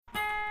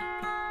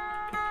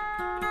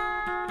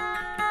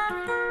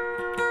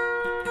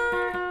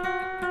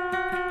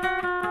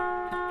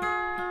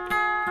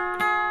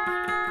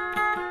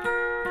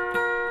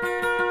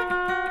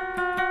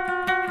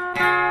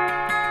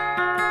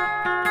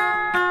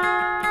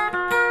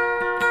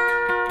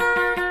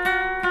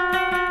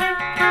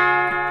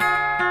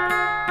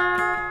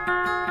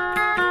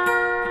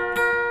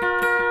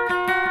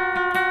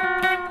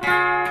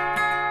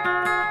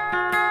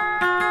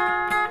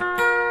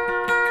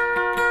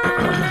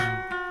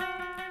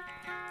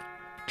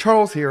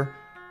Charles here.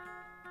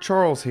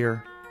 Charles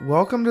here.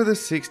 Welcome to the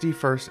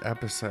 61st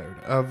episode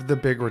of the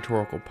Big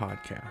Rhetorical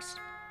Podcast.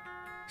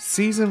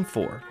 Season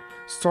 4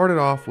 started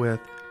off with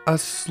a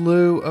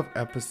slew of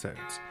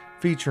episodes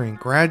featuring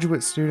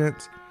graduate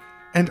students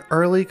and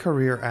early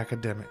career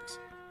academics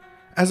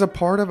as a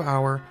part of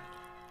our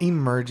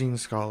Emerging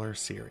Scholar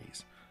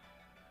series.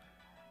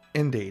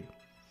 Indeed,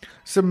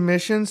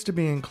 submissions to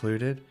be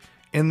included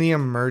in the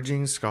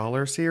Emerging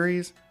Scholar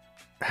series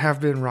have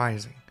been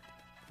rising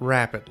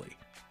rapidly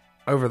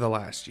over the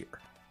last year.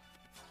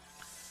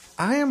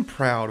 I am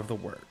proud of the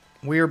work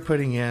we are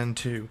putting in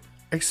to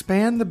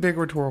expand the Big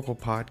Rhetorical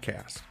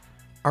Podcast,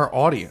 our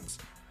audience,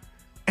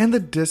 and the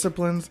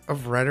disciplines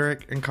of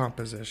rhetoric and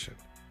composition,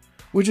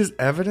 which is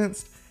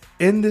evidenced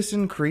in this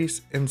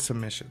increase in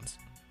submissions.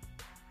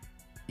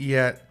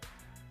 Yet,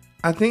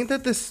 I think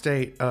that the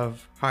state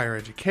of higher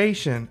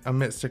education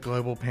amidst a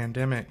global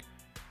pandemic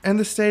and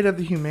the state of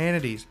the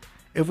humanities,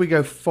 if we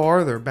go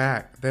farther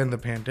back than the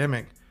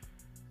pandemic,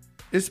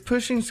 is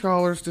pushing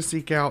scholars to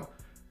seek out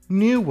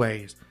new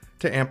ways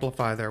to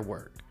amplify their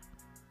work.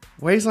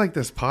 Ways like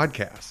this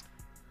podcast.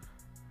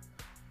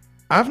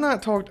 I've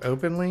not talked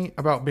openly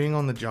about being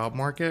on the job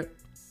market.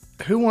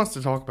 Who wants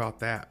to talk about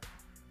that?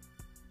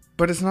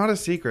 But it's not a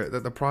secret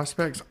that the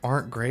prospects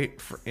aren't great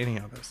for any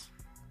of us.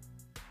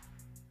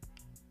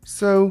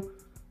 So,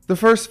 the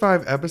first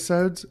 5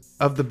 episodes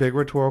of the Big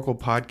Rhetorical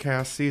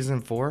Podcast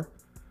Season 4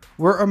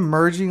 were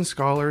Emerging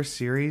Scholar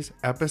Series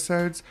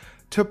episodes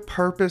to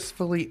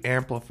purposefully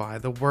amplify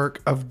the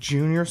work of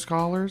junior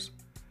scholars,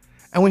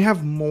 and we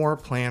have more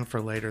planned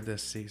for later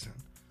this season.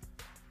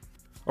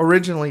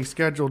 Originally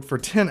scheduled for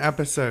 10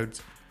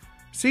 episodes,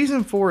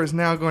 Season 4 is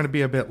now going to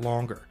be a bit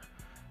longer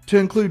to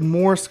include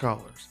more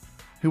scholars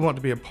who want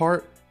to be a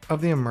part of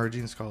the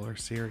Emerging Scholar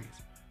series,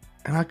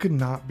 and I could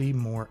not be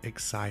more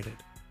excited.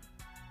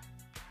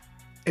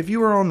 If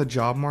you are on the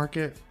job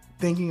market,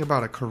 thinking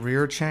about a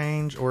career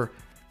change, or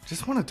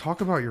just want to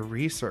talk about your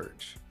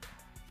research,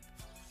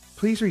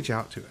 please reach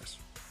out to us.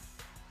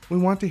 We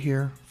want to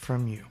hear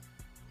from you.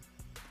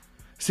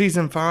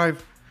 Season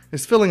 5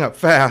 is filling up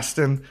fast,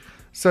 and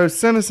so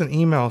send us an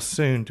email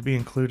soon to be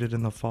included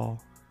in the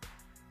fall.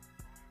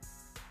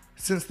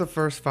 Since the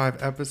first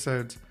 5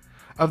 episodes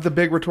of the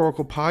Big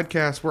Rhetorical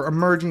Podcast were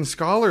Emerging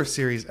Scholar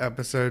Series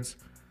episodes,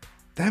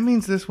 that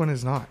means this one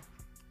is not.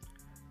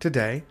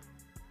 Today,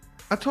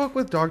 I talk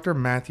with Dr.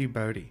 Matthew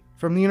Boedy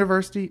from the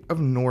University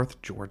of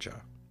North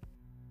Georgia.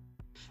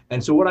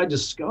 And so what I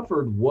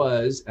discovered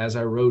was, as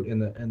I wrote in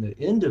the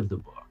end of the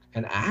book,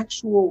 an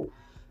actual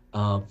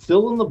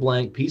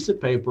fill-in-the-blank piece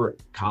of paper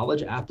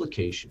college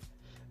application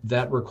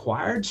that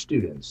required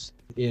students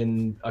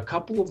in a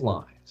couple of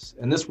lines,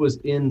 and this was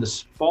in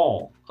the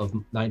fall of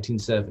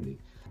 1970,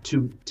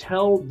 to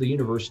tell the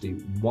university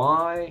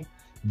why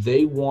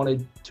they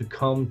wanted to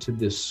come to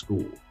this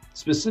school.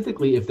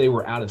 Specifically, if they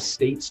were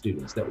out-of-state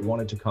students that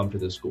wanted to come to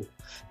this school.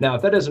 Now,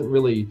 if that doesn't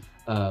really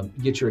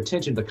get your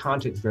attention, the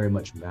context very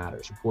much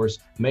matters. Of course,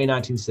 May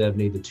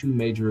 1970, the 2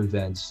 major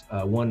events,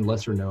 one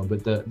lesser known,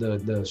 but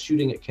the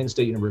shooting at Kent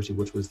State University,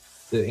 which was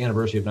the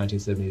anniversary of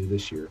 1970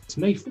 this year, it's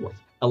May 4th.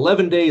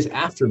 11 days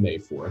after May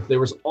 4th, there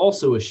was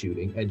also a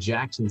shooting at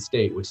Jackson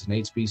State, which is an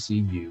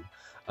HBCU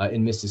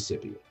in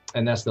Mississippi,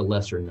 and that's the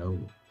lesser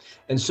known one.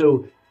 And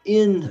so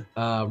in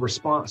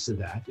response to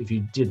that, if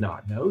you did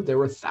not know, there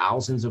were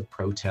thousands of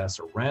protests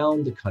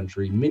around the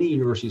country. Many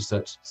universities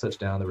shut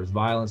down. There was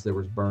violence, there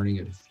was burning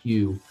at a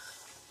few,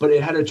 but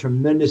it had a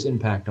tremendous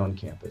impact on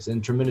campus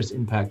and tremendous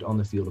impact on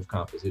the field of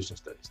composition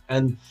studies.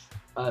 And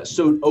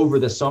so over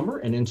the summer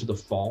and into the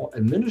fall,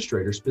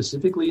 administrators,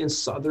 specifically in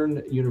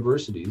Southern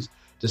universities,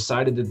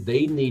 decided that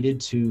they needed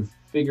to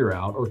figure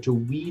out or to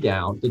weed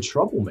out the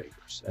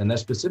troublemakers. And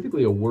that's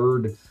specifically a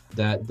word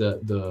that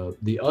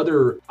the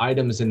other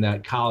items in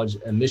that college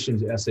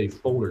admissions essay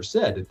folder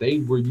said, that they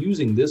were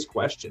using this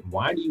question: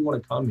 why do you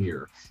want to come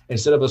here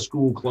instead of a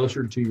school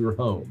closer to your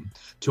home?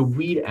 To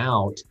weed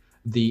out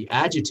the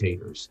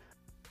agitators.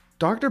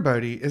 Dr.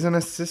 Boedy is an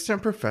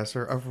assistant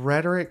professor of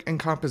rhetoric and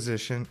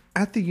composition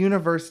at the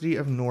University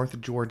of North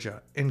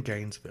Georgia in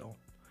Gainesville.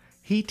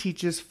 He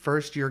teaches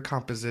first-year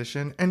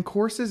composition and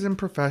courses in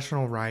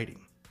professional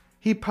writing.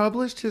 He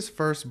published his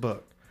first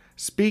book,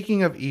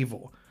 Speaking of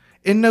Evil,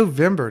 in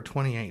November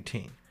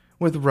 2018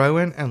 with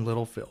Rowman and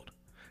Littlefield.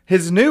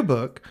 His new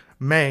book,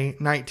 May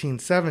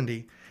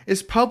 1970,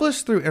 is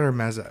published through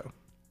Intermezzo.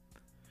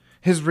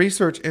 His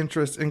research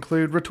interests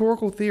include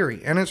rhetorical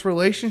theory and its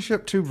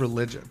relationship to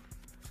religion.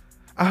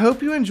 I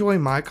hope you enjoy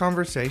my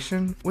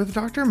conversation with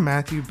Dr.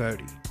 Matthew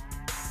Boedy.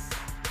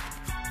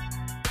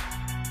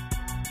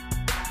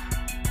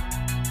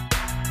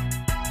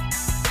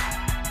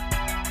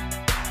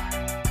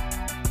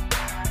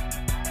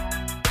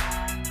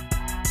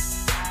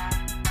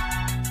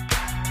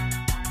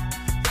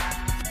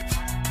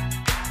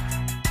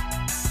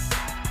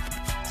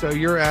 So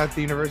you're at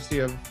the University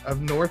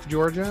of North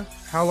Georgia.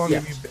 How long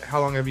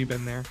have you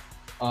been there?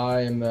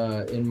 I'm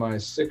in my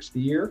 6th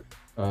year.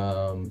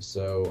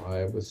 So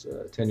I was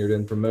tenured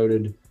and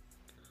promoted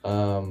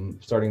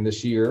starting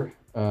this year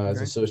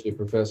as associate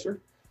professor.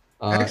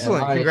 And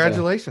Excellent.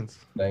 Congratulations.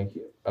 thank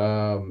you.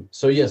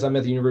 So yes, I'm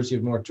at the University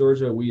of North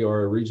Georgia. We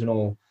are a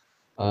regional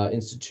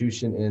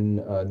institution in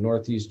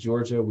Northeast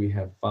Georgia. We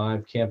have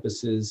 5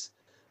 campuses.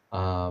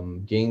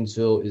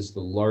 Gainesville is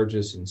the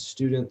largest in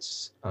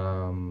students,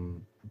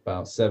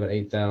 about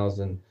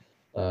 8,000.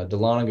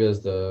 Dahlonega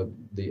is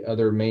the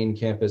other main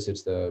campus.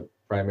 It's the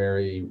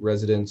primary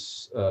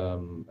residence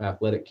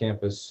athletic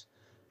campus,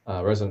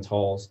 residence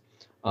halls.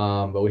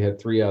 But we had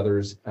 3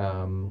 others,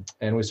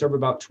 and we serve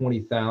about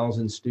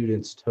 20,000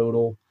 students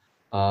total.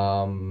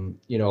 A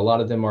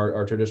lot of them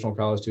are traditional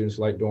college students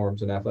who like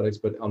dorms and athletics,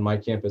 but on my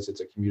campus,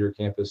 it's a commuter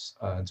campus.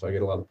 And so I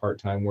get a lot of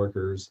part-time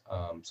workers,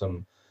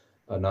 some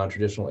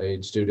non-traditional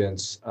age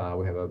students.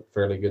 We have a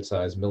fairly good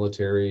sized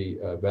military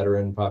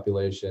veteran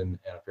population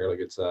and a fairly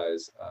good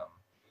size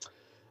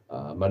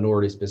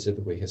minority,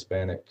 specifically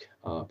Hispanic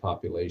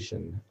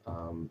population.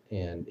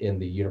 And in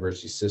the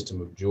university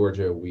system of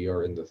Georgia, we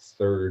are in the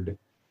 3rd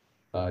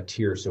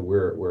tier. So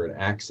we're an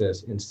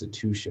access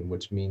institution,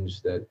 which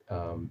means that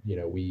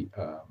we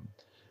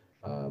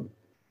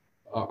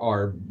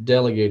are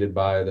delegated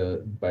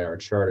by our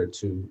charter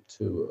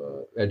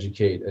to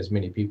educate as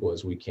many people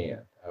as we can.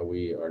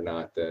 We are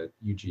not the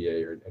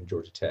UGA and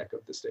Georgia Tech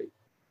of the state.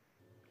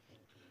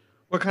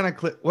 What kind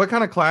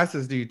of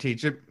classes do you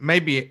teach? It may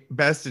be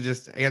best to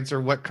just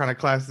answer what kind of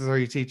classes are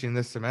you teaching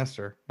this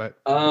semester, but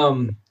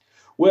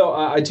well,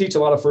 I teach a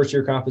lot of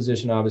first-year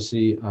composition.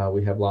 Obviously,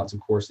 we have lots of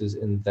courses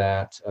in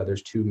that.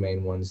 There's 2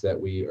 main ones that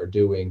we are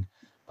doing.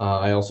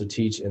 I also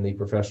teach in the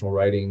professional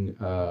writing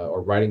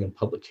or writing and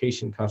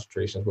publication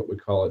concentration is what we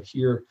call it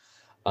here.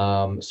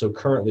 So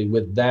currently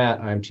with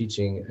that, I'm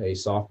teaching a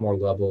sophomore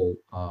level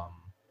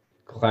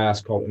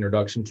class called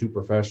Introduction to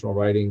Professional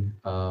Writing.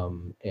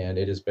 And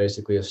it is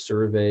basically a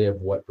survey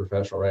of what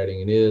professional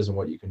writing is and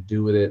what you can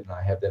do with it. And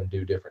I have them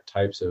do different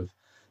types of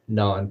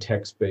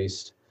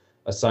non-text-based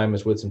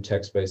assignments with some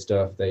text-based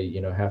stuff. They,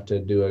 have to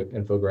do an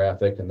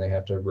infographic, and they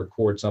have to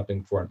record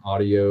something for an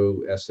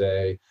audio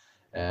essay,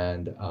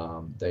 and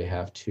they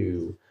have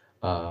to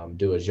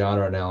do a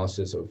genre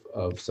analysis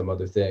of some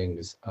other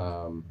things.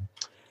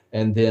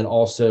 And then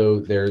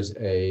also there's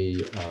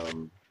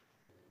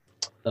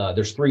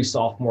there's 3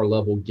 sophomore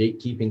level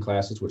gatekeeping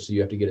classes, which you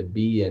have to get a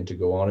B in to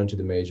go on into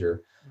the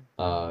major.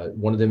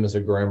 One of them is a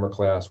grammar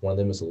class, one of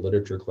them is a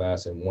literature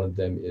class, and one of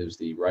them is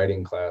the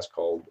writing class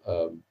called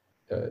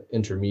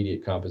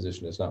intermediate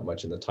composition. It's not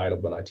much in the title,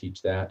 but I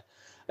teach that.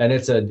 And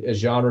it's a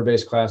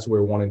genre-based class.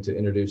 We're wanting to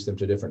introduce them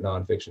to different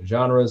nonfiction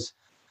genres.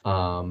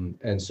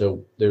 And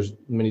so there's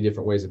many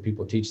different ways that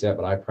people teach that,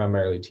 but I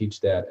primarily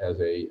teach that as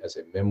a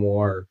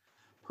memoir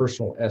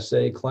personal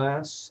essay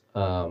class.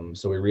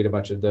 So we read a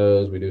bunch of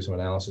those, we do some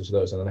analysis of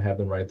those, and then I have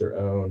them write their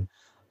own.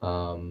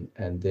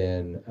 And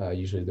then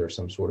usually there's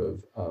some sort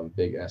of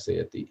big essay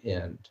at the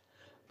end.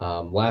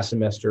 Last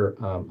semester,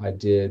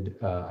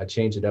 I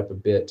changed it up a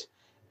bit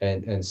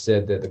and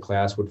said that the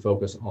class would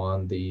focus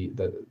on the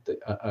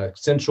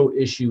central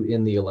issue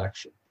in the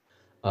election.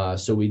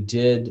 So we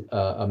did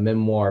a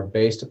memoir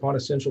based upon a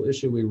central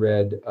issue. We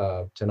read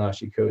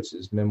Ta-Nehisi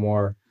Coates'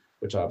 memoir,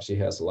 which obviously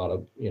has a lot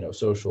of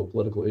social,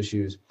 political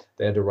issues.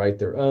 They had to write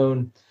their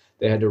own.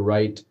 They had to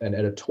write an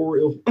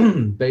editorial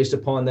based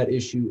upon that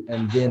issue,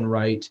 and then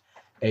write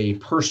a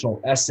personal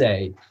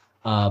essay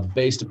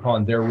based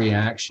upon their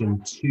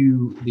reaction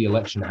to the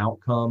election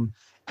outcome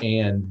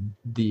and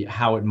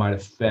how it might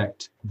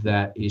affect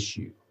that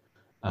issue.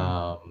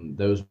 And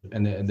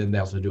then they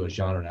also do a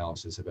genre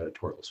analysis of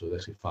editorial. So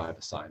there's 5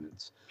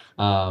 assignments.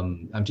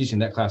 I'm teaching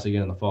that class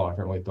again in the fall. I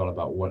haven't really thought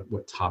about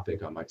what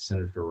topic I might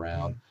center it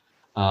around.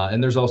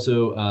 And there's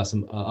also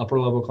some upper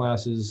level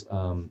classes.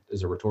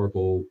 There's a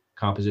rhetorical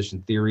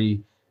composition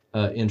theory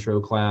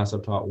intro class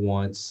I've taught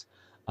once.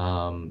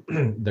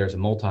 There's a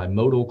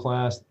multimodal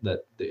class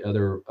that the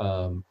other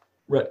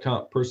Rhet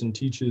Comp person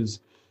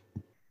teaches.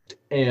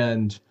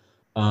 And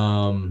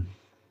I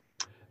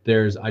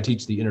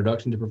teach the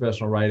introduction to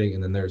professional writing,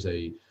 and then there's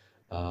a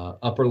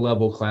upper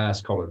level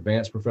class called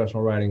advanced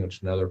professional writing,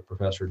 which another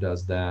professor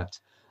does that.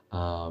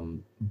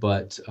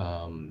 But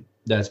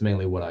that's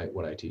mainly what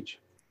I teach.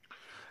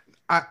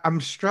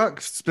 I'm struck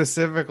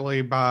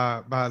specifically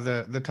by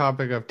the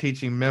topic of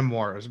teaching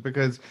memoirs,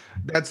 because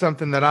that's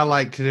something that I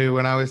like to do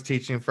when I was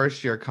teaching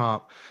first year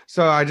comp.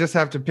 So I just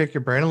have to pick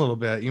your brain a little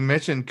bit. You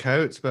mentioned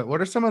Coates, but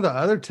what are some of the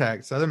other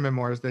texts, other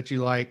memoirs that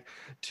you like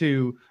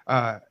to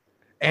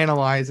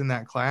analyze in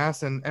that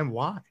class, and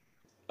why?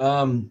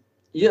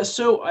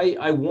 So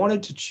I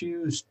wanted to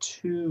choose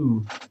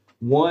 2.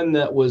 One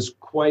that was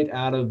quite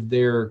out of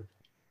their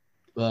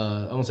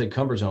I won't say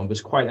comfort zone, but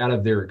it's quite out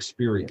of their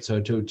experience. So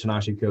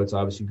Ta-Nehisi Coates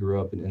obviously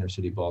grew up in inner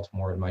city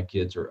Baltimore, and my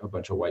kids are a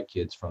bunch of white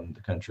kids from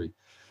the country.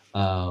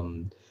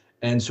 And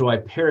so I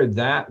paired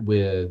that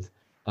with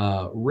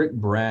Rick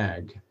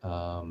Bragg,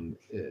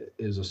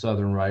 is a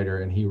Southern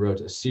writer, and he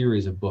wrote a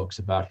series of books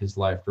about his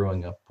life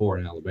growing up poor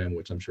in Alabama,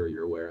 which I'm sure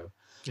you're aware of.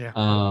 Yeah.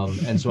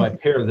 And so I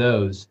pair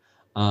those.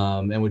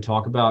 And we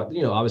talk about,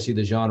 obviously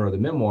the genre of the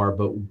memoir,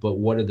 but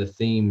what are the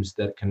themes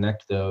that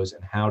connect those,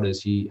 and how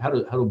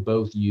do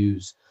both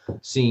use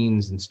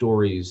scenes and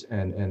stories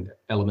and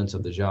elements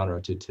of the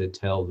genre to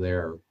tell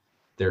their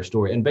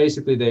story. And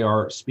basically they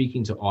are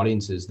speaking to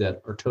audiences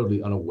that are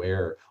totally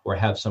unaware or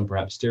have some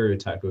perhaps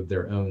stereotype of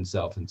their own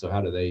self. And so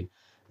how do they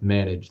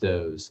manage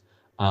those?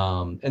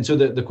 And so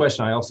the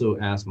question I also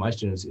ask my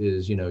students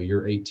is,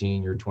 you're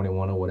 18, you're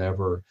 21 or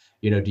whatever,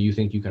 do you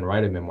think you can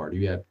write a memoir? Do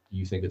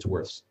you think it's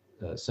worth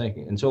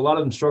sinking? And so a lot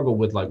of them struggle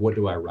with, like, what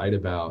do I write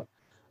about?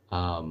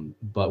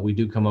 But we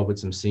do come up with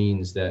some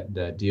scenes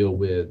that deal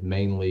with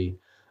mainly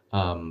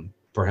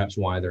perhaps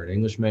why they're an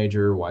English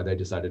major, why they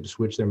decided to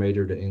switch their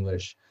major to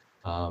English.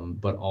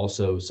 But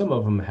also some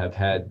of them have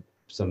had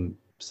some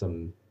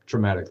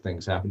traumatic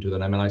things happen to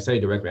them. I mean, I say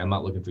directly, I'm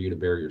not looking for you to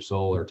bare your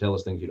soul or tell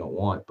us things you don't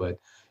want, but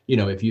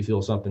if you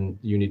feel something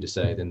you need to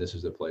say, then this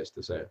is the place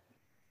to say it.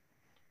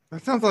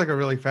 That sounds like a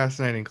really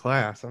fascinating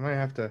class. I might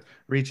have to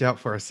reach out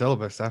for a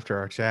syllabus after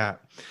our chat.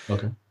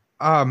 Okay.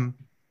 Um,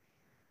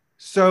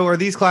 so are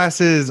these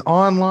classes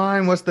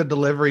online? What's the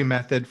delivery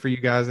method for you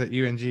guys at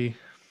UNG?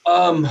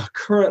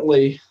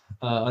 Currently,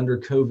 under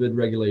COVID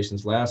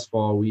regulations, last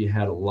fall, we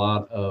had a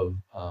lot of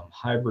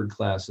hybrid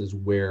classes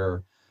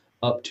where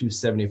up to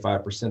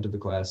 75% of the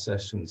class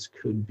sessions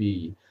could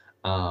be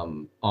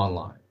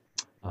online.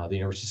 The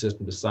university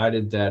system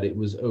decided that it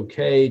was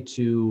okay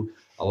to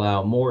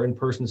allow more in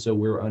person, so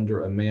we're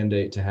under a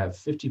mandate to have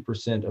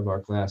 50% of our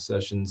class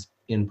sessions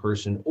in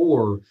person,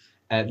 or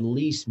at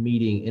least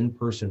meeting in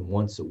person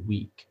once a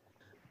week,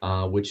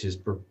 which has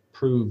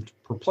proved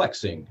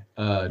perplexing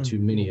to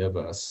many of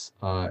us,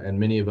 and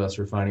many of us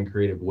are finding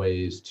creative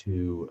ways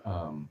to,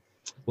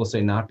 we'll say,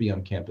 not be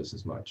on campus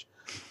as much.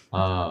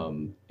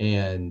 So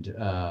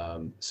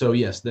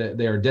yes,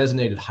 they are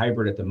designated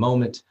hybrid at the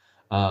moment.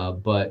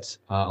 But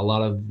a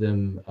lot of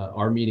them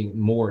are meeting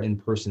more in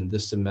person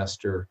this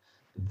semester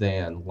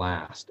than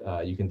last.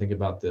 You can think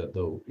about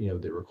the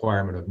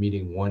requirement of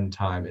meeting one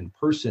time in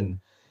person,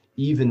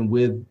 even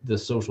with the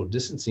social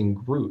distancing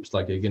groups.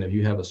 Like, again, if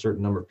you have a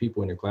certain number of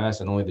people in your class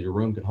and only your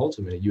room can hold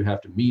so many, you have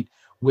to meet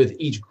with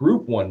each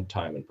group one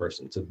time in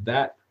person. So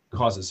that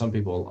causes some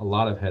people a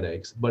lot of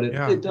headaches, but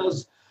it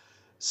does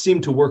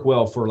seem to work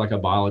well for, like, a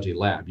biology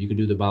lab. You can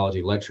do the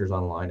biology lectures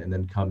online and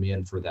then come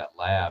in for that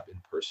lab in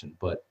person,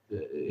 but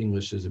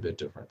English is a bit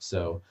different.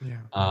 So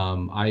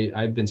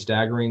I've been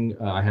staggering.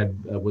 I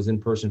was in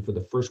person for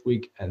the first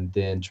week and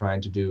then trying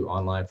to do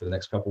online for the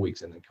next couple of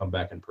weeks and then come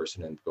back in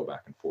person and go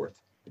back and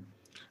forth.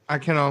 I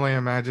can only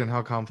imagine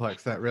how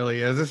complex that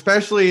really is,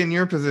 especially in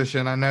your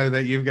position. I know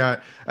that you've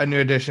got a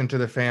new addition to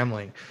the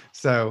family.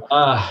 So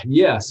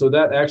so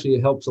that actually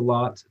helps a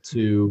lot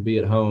to be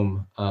at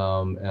home,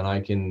 and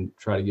I can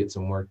try to get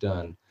some work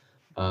done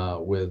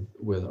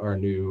with our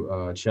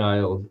new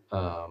child.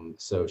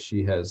 So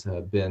she has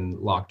been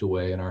locked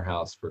away in our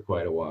house for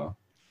quite a while.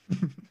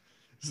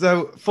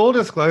 So full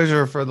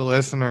disclosure for the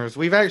listeners,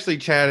 we've actually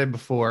chatted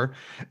before.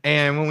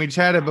 And when we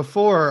chatted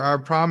before, our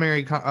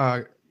primary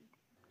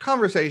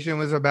conversation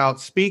was about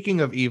speaking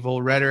of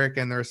evil, rhetoric,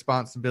 and the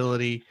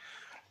responsibility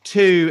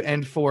to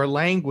and for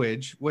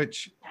language,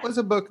 which was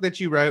a book that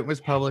you wrote, was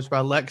published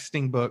by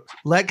Lexington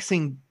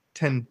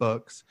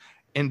Books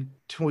in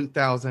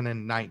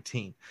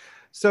 2019.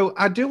 So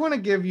I do want to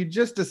give you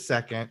just a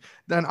second,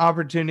 an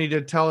opportunity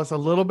to tell us a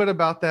little bit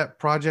about that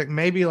project,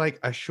 maybe like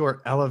a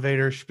short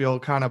elevator spiel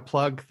kind of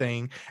plug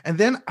thing. And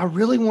then I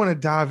really want to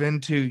dive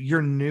into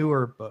your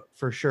newer book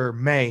for sure,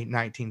 May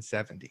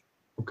 1970.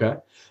 Okay.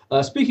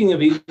 Speaking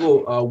of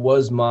evil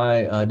was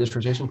my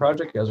dissertation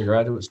project as a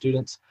graduate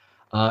student.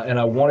 And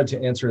I wanted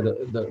to answer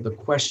the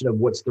question of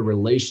what's the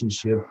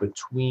relationship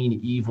between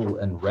evil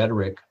and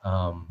rhetoric.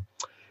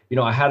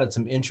 I had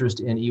some interest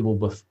in evil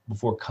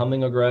before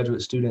coming a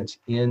graduate student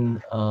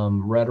in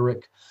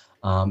rhetoric.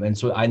 And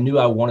so I knew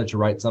I wanted to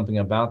write something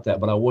about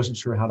that, but I wasn't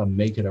sure how to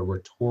make it a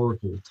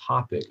rhetorical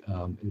topic.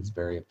 It's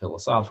very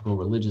philosophical,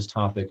 religious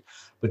topic,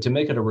 but to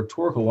make it a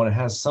rhetorical one, it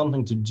has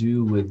something to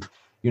do with,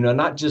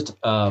 not just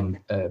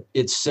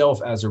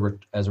itself as a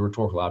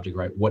rhetorical object,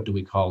 right? What do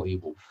we call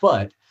evil?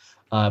 But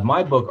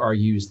my book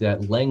argues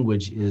that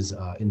language is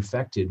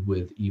infected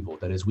with evil.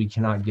 That is, we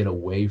cannot get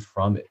away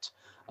from it.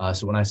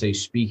 So when I say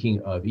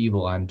speaking of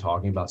evil, I'm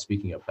talking about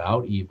speaking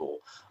about evil,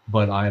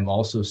 but I'm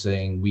also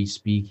saying we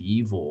speak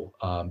evil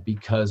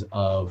because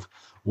of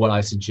what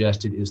I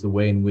suggested is the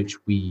way in which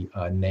we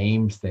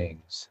name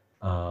things.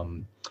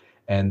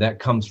 And that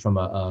comes from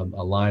a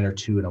line or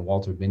two in a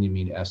Walter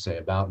Benjamin essay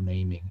about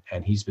naming.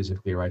 And he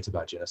specifically writes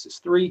about Genesis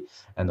 3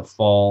 and the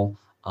fall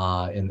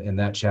in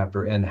that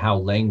chapter, and how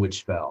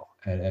language fell.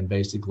 And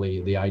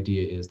basically the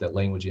idea is that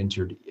language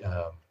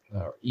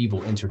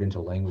evil entered into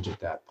language at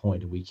that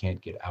point, and we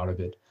can't get out of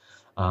it.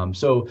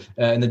 So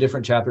in the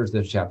different chapters,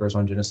 there's chapters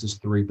on Genesis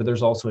 3, but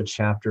there's also a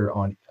chapter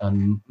on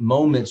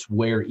moments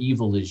where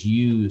evil is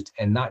used,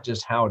 and not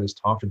just how it is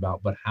talked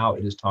about, but how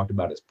it is talked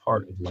about as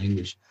part of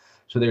language.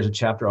 So there's a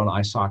chapter on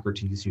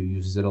Isocrates, who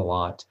uses it a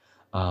lot.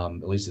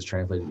 At least it's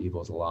translated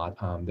evil as a lot.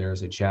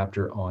 There's a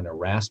chapter on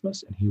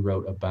Erasmus, and he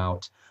wrote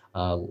about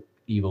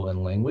evil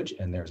in language,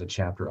 and there's a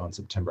chapter on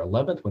September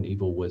 11th when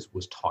evil was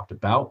talked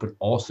about, but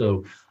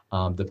also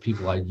the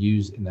people I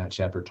use in that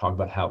chapter talk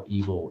about how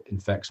evil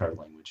infects our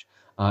language.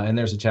 And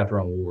there's a chapter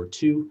on World War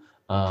II.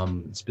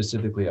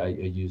 Specifically, I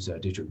use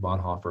Dietrich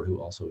Bonhoeffer,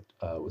 who also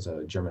was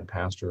a German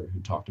pastor who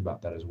talked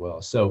about that as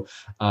well. So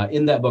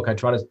in that book, I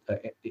try to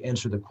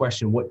answer the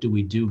question, what do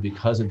we do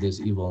because of this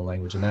evil in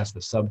language? And that's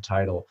the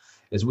subtitle,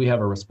 is we have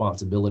a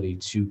responsibility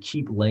to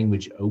keep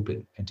language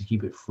open and to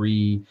keep it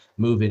free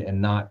moving and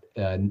not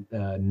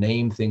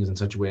name things in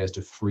such a way as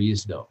to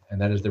freeze them. And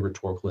that is the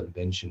rhetorical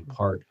invention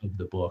part of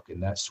the book.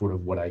 And that's sort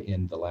of what I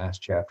end the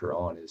last chapter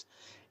on,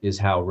 is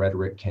how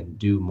rhetoric can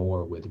do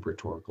more with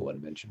rhetorical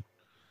invention.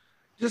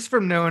 Just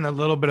from knowing a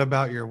little bit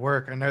about your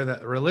work, I know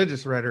that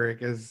religious rhetoric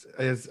is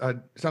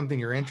something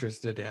you're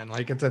interested in.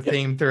 Like, it's a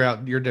theme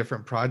throughout your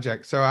different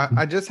projects. So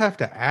I just have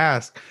to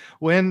ask,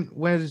 when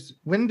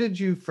did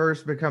you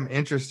first become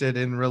interested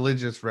in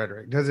religious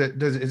rhetoric? Is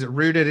it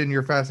rooted in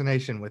your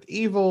fascination with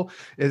evil?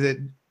 Is it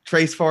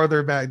trace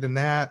farther back than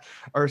that,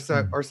 or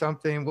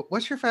something?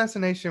 What's your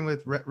fascination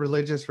with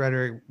religious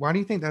rhetoric? Why do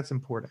you think that's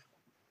important?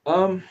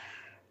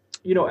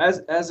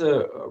 As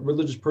a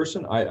religious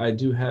person, I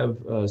do have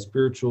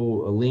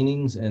spiritual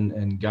leanings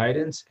and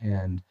guidance,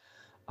 and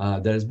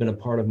that has been a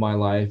part of my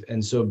life.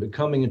 And so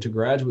coming into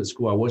graduate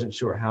school, I wasn't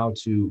sure how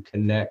to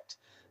connect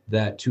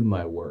that to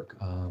my work.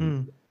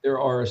 There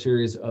are a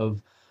series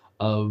of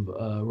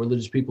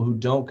religious people who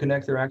don't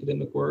connect their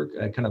academic work.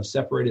 I kind of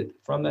separated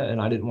from that, and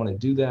I didn't want to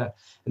do that.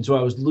 And so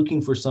I was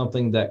looking for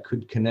something that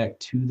could connect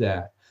to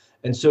that.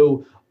 And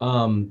so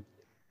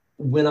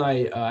when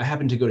I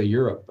happened to go to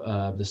Europe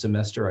the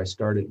semester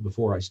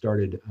before I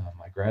started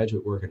my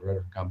graduate work in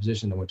rhetoric and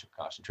composition, I went to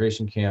a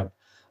concentration camp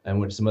and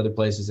went to some other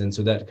places. And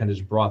so that kind of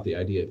just brought the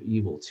idea of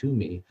evil to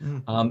me.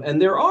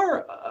 And there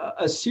are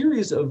a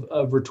series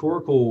of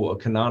rhetorical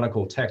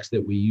canonical texts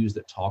that we use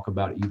that talk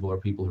about evil, or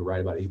people who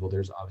write about evil.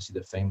 There's obviously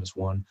the famous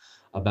one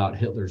about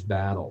Hitler's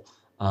battle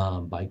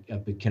by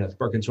Kenneth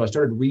Burke. And so I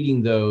started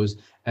reading those.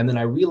 And then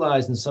I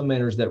realized in some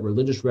manners that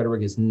religious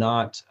rhetoric is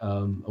not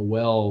a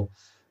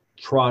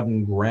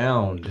well-trodden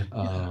ground.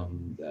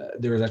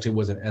 There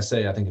was an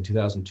essay, I think in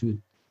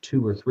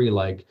 2002 or 3,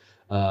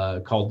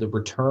 called The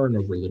Return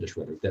of Religious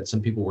Rhetoric, that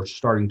some people were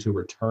starting to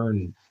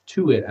return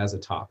to it as a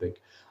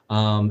topic.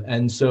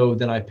 And so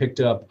then I picked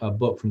up a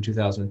book from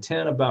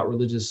 2010 about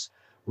religious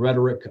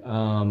rhetoric.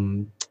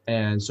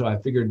 And so I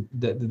figured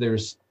that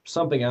there's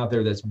something out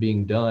there that's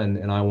being done,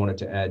 and I wanted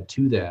to add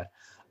to that.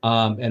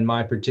 And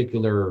my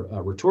particular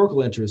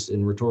rhetorical interest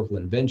in rhetorical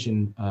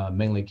invention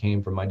mainly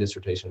came from my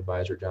dissertation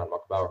advisor, John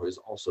Muckbauer, who is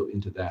also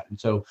into that. And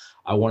so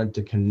I wanted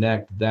to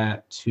connect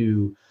that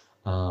to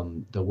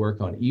the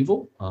work on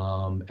evil.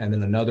 And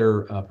then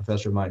another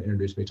professor of mine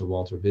introduced me to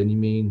Walter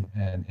Benjamin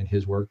and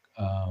his work,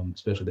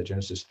 especially the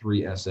Genesis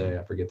 3 essay.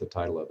 I forget the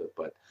title of it,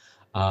 but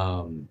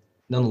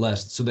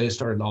nonetheless, so they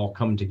started all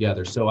coming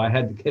together. So I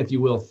had, if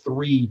you will,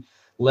 3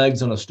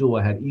 legs on a stool.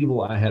 I had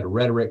evil, I had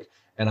rhetoric,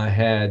 and I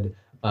had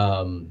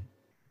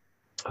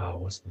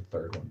what's the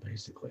third one?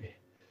 Basically,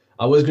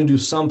 I was going to do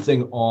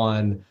something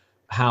on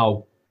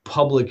how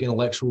public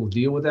intellectuals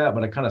deal with that,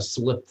 but I kind of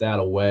slipped that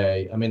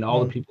away. I mean,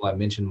 all the people I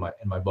mentioned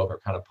in my book are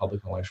kind of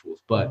public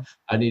intellectuals, but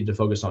I needed to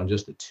focus on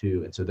just the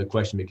 2. And so the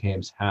question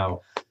becomes,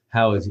 how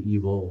is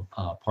evil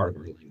part of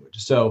our language?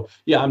 So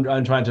yeah,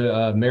 I'm trying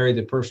to marry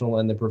the personal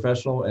and the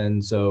professional,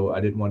 and so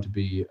I didn't want to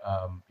be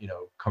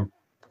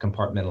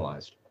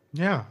compartmentalized.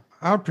 Yeah,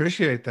 I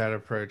appreciate that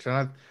approach,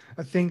 and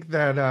I think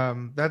that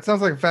that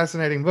sounds like a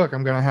fascinating book.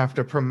 I'm going to have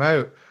to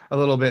promote a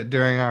little bit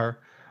during our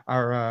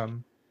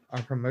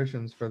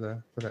promotions for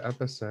the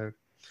episode.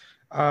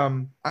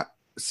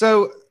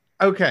 So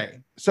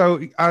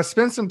I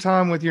spent some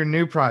time with your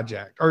new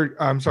project, or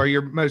I'm sorry,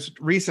 your most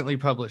recently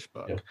published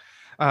book.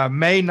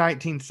 May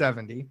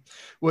 1970,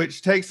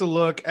 which takes a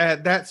look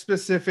at that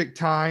specific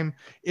time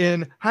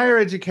in higher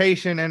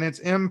education and its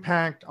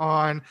impact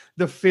on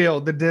the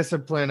field, the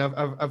discipline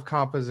of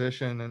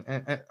composition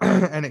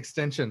and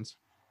extensions.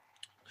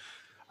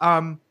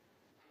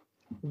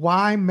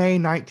 Why May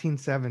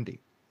 1970?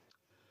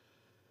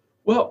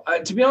 Well,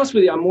 to be honest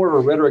with you, I'm more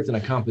of a rhetoric than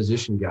a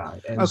composition guy.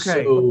 And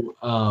so,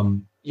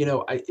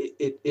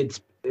 it's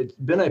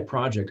been a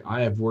project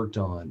I have worked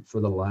on for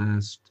the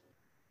last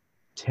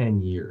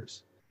 10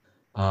 years.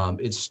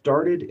 It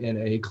started in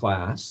a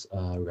class,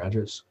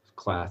 graduate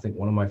class, I think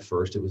one of my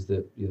first. It was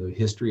the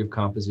history of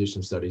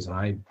composition studies, and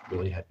I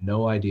really had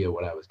no idea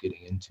what I was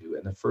getting into.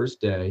 And the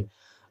first day,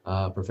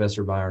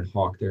 Professor Byron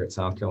Hawk there at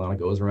South Carolina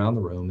goes around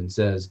the room and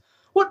says,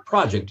 "What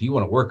project do you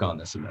want to work on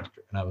this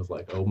semester?" And I was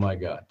like, oh my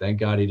God, thank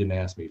God he didn't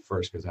ask me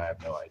first, because I have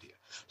no idea.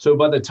 So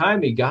by the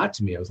time he got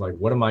to me, I was like,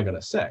 what am I going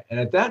to say? And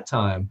at that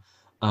time,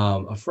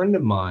 a friend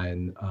of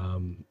mine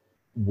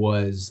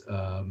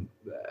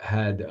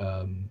had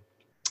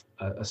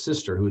a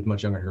sister who was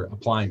much younger than her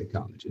applying to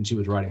college, and she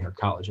was writing her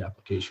college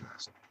application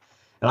essay.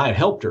 And I had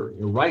helped her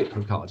write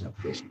her college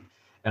application.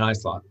 And I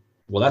thought,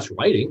 well, that's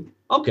writing.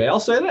 Okay, I'll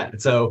say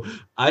that. So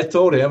I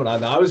told him,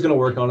 and I was going to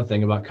work on a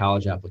thing about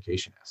college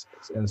application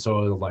essays. And so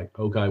I was like,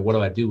 okay, what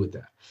do I do with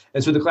that?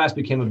 And so the class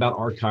became about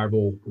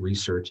archival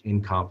research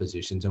in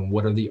compositions and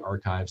what are the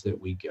archives that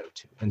we go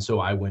to. And so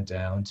I went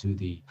down to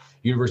the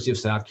University of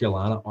South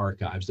Carolina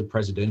archives, the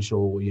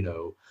presidential,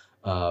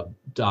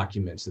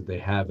 documents that they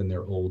have in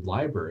their old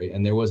library.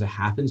 And there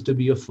happens to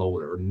be a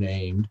folder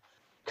named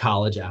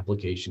college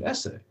application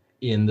essay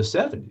in the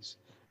 70s.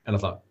 And I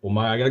thought, well,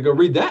 I got to go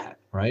read that,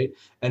 right?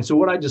 And so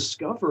what I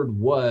discovered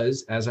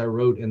was, as I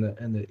wrote in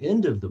the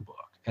end of the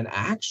book, an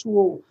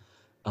actual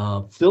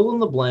fill in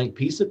the blank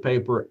piece of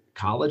paper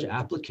college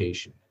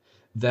application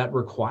that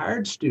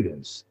required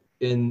students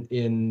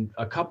in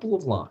a couple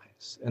of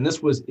lines, and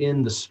this was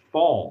in the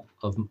fall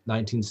of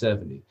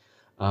 1970,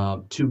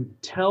 to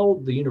tell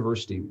the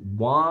university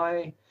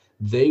why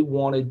they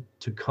wanted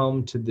to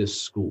come to this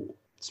school,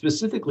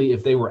 specifically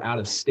if they were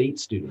out-of-state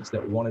students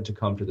that wanted to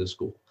come to this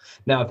school.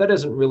 Now, if that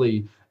doesn't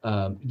really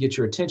get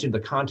your attention,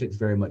 the context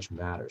very much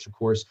matters. Of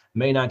course,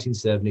 May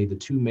 1970, the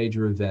two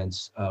major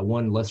events,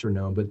 one lesser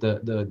known, but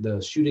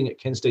the shooting at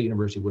Kent State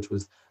University, which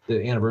was the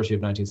anniversary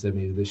of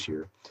 1970 this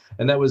year.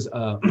 And that was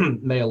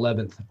May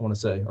 11th, I want to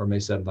say, or May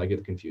 7th, I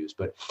get confused.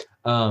 But,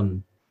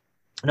 and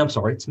I'm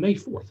sorry, it's May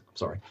 4th, I'm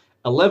sorry.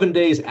 11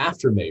 days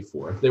after May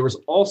 4th, there was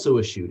also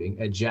a shooting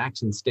at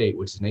Jackson State,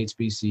 which is an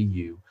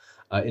HBCU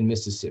in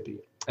Mississippi.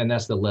 And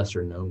that's the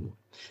lesser known one.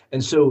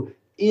 And so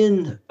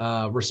in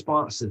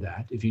response to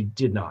that, if you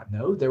did not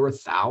know, there were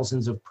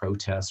thousands of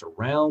protests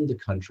around the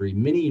country.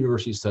 Many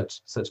universities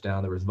such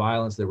down. There was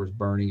violence, there was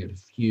burning at a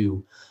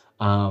few.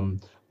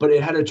 But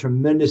it had a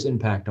tremendous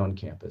impact on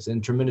campus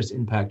and tremendous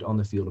impact on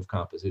the field of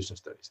composition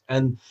studies.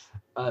 And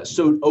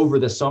so over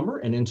the summer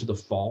and into the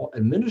fall,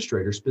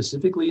 administrators,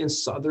 specifically in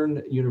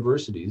Southern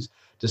universities,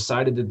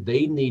 decided that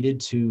they needed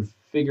to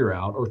figure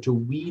out or to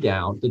weed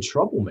out the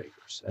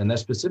troublemakers. And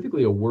that's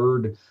specifically a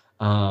word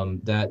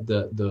that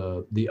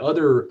the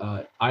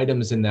other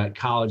items in that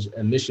college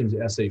admissions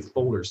essay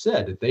folder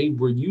said, that they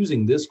were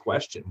using this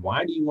question: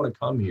 why do you want to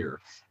come here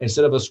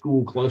instead of a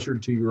school closer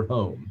to your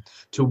home?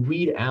 To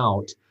weed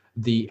out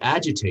the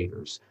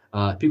agitators,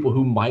 people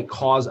who might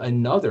cause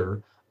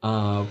another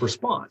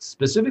response.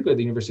 Specifically at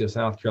the University of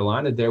South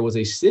Carolina, there was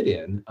a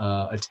sit-in,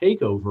 a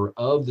takeover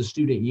of the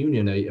student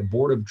union, a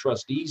board of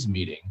trustees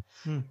meeting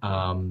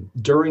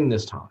during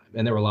this time.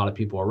 And there were a lot of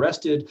people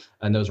arrested,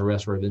 and those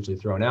arrests were eventually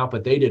thrown out,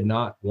 but they did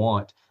not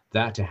want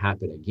that to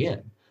happen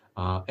again.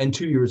 And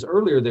 2 years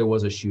earlier, there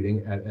was a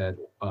shooting at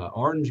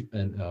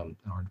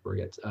Orangeburg,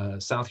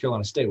 at South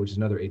Carolina State, which is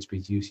another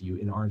HBCU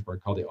in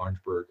Orangeburg, called the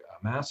Orangeburg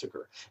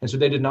Massacre. And so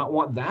they did not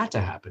want that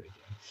to happen again.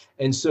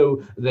 And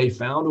so they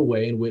found a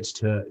way in which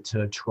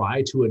to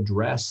try to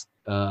address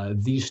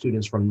these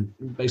students from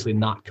basically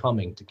not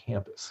coming to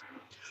campus.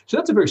 So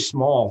that's a very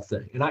small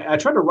thing. And I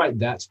tried to write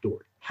that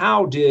story.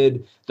 How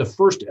did the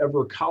first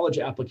ever college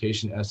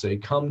application essay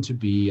come to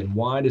be, and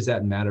why does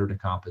that matter to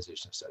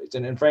composition studies?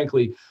 And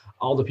frankly,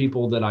 all the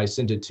people that I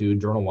sent it to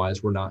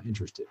journal-wise were not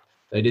interested.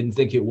 They didn't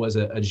think it was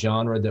a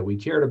genre that we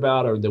cared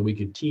about or that we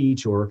could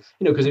teach, or,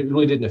 because it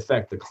really didn't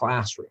affect the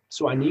classroom.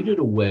 So I needed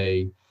a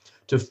way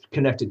to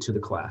connect it to the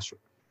classroom.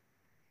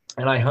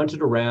 And I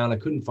hunted around, I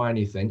couldn't find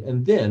anything.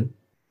 And then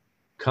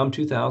come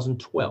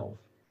 2012,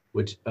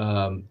 which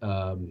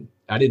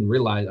I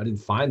didn't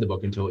find the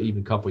book until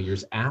even a couple of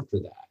years after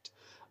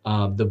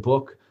that. The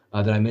book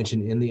that I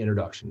mentioned in the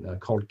introduction,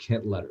 called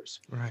Kent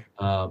Letters, right,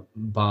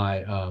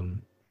 by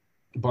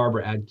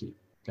Barbara Adke.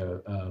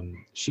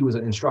 She was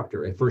an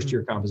instructor, a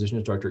first-year composition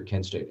instructor at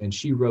Kent State, and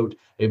she wrote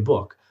a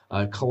book,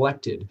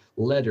 collected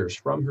letters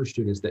from her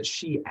students that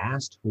she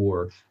asked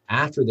for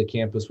after the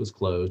campus was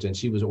closed, and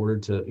she was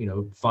ordered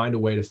to, find a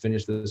way to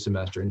finish the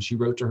semester. And she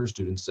wrote to her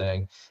students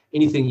saying,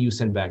 anything you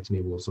send back to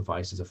me will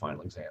suffice as a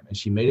final exam. And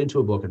she made it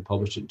into a book and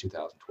published it in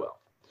 2012.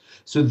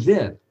 So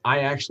then I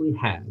actually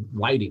had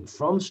writing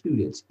from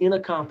students in a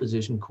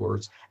composition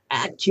course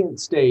at Kent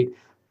State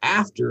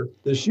after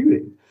the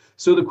shooting.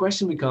 So the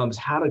question becomes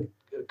how to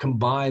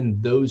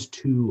combine those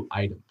two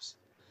items.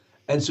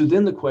 And so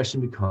then the question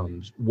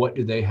becomes, what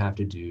do they have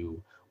to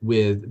do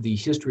with the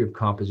history of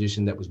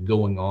composition that was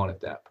going on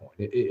at that point?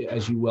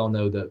 As you well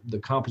know, the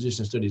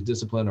composition studies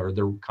discipline, or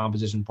the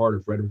composition part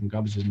of rhetoric and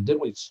composition,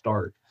 didn't really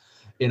start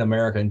in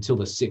America until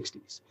the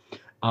 60s.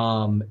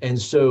 And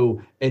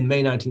so in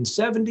May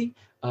 1970,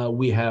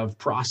 we have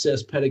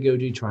process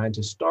pedagogy trying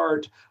to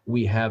start.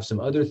 We have some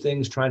other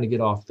things trying to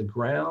get off the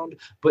ground.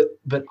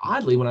 But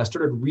oddly, when I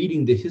started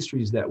reading the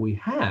histories that we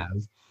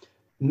have,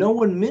 no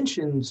one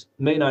mentions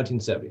May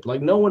 1970.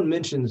 Like, no one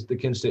mentions the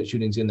Kent State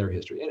shootings in their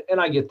history.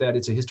 And I get that.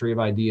 It's a history of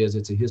ideas.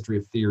 It's a history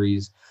of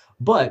theories.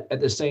 But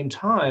at the same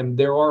time,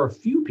 there are a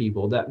few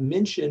people that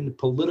mention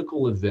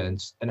political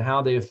events and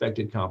how they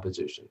affected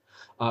composition.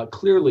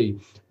 Clearly,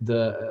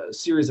 the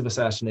series of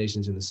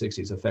assassinations in the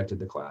 60s affected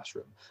the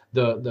classroom.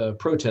 The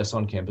protests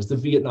on campus, the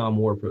Vietnam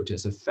War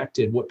protests,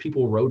 affected what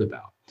people wrote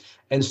about.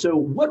 And so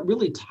what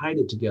really tied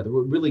it together,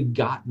 what really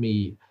got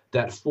me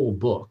that full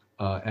book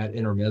at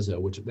Intermezzo,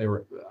 which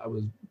I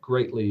was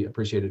greatly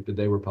appreciated that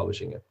they were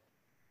publishing it,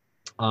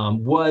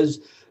 was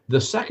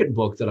the second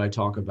book that I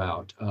talk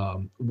about,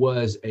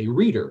 was a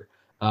reader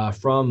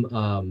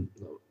from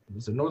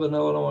was it Northern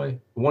Illinois?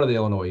 One of the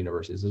Illinois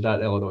universities. It's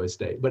not Illinois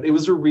State, but it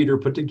was a reader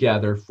put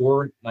together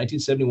for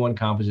 1971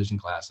 composition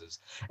classes,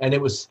 and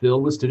it was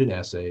filled with student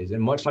essays.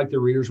 And much like the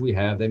readers we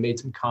have, they made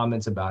some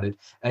comments about it.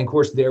 And of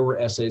course, there were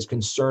essays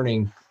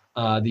concerning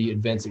the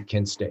events at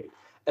Kent State.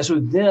 And so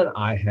then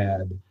I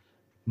had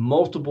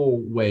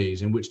multiple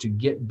ways in which to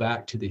get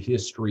back to the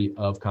history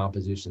of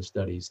composition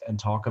studies and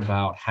talk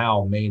about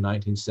how May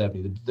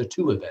 1970, the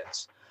two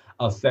events,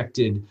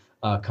 affected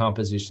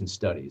composition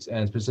studies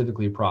and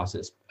specifically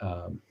process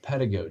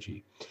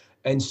pedagogy.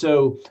 And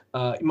so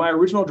my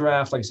original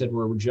draft, like I said,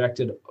 were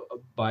rejected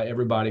by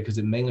everybody because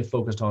it mainly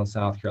focused on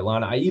South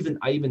Carolina. I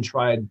even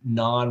tried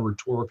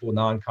non-rhetorical,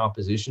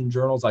 non-composition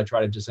journals. I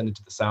tried to just send it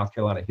to the South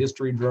Carolina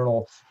History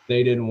Journal.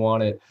 They didn't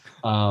want it.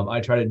 I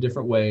tried it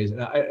different ways.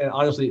 And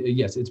honestly,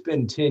 yes, it's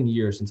been 10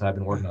 years since I've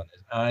been working on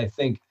this. And I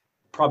think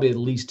probably at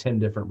least 10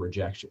 different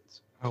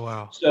rejections. Oh,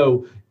 wow.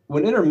 So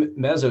when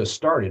Intermezzo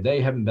started, they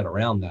haven't been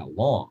around that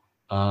long.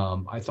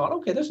 I thought,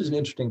 okay, this is an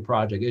interesting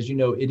project. As you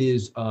know, it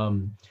is a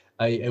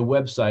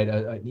website,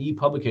 an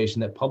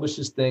e-publication that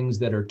publishes things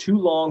that are too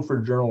long for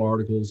journal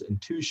articles and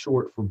too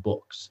short for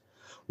books.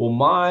 Well,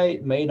 my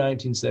May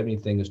 1970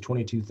 thing is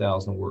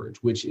 22,000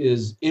 words, which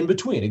is in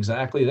between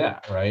exactly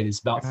that, right? It's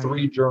about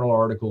 3 journal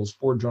articles,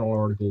 4 journal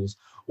articles,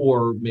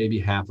 or maybe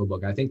half a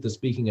book. I think the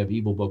Speaking of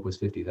Evil book was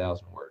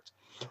 50,000 words.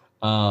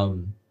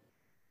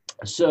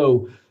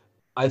 So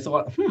I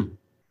thought,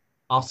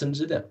 I'll send it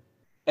to them.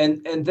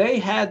 And they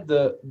had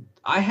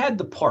I had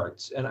the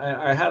parts, and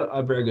I had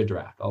a very good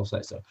draft, I'll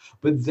say so.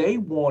 But they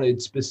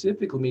wanted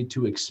specifically me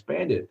to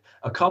expand it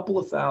a couple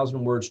of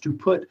thousand words to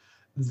put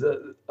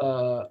the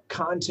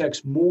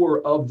context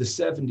more of the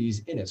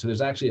 70s in it. So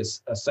there's actually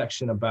a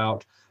section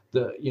about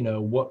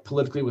what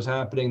politically was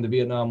happening, the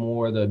Vietnam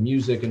War, the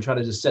music, and try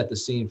to just set the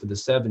scene for the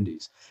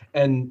 70s.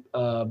 And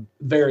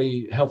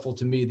very helpful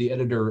to me, the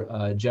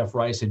editor, Jeff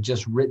Rice, had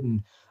just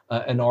written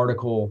an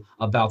article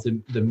about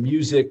the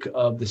music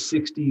of the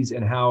 60s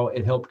and how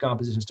it helped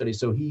composition studies.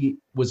 So he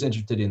was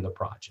interested in the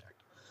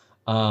project.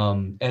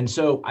 And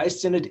so I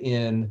sent it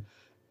in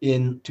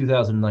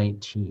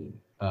 2019.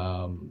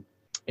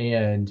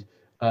 And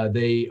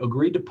they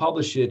agreed to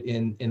publish it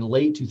in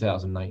late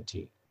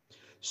 2019.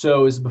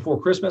 So it's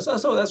before Christmas. Oh,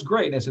 so that's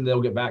great. And I said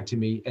they'll get back to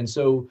me. And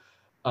so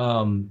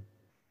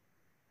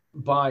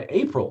by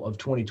April of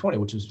 2020,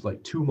 which was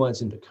like 2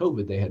 months into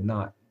COVID, they had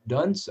not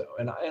done so.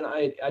 And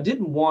I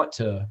didn't want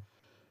to,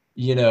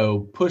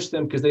 push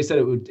them because they said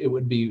it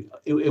would be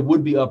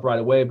up right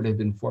away, but it had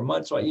been 4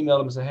 months. So I emailed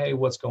them and said, hey,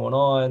 what's going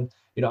on?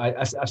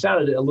 I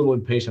sounded a little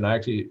impatient. I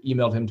actually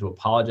emailed him to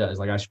apologize.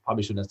 Like,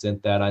 probably shouldn't have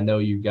sent that. I know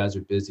you guys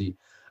are busy.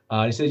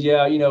 He said,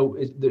 yeah,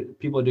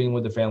 people are dealing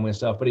with the family and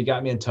stuff, but he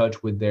got me in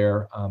touch with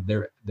their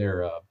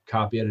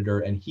copy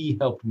editor, and he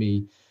helped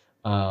me,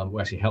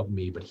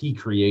 but he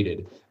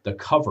created the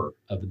cover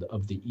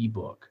of the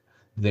ebook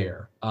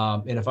there.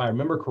 And if I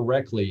remember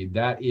correctly,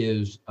 that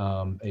is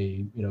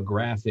a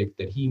graphic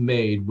that he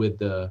made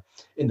with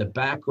in the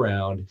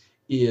background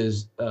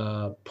is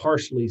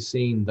partially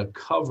seeing the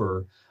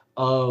cover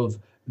of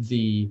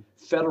the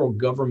federal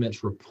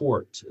government's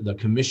report, the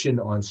Commission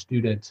on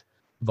Student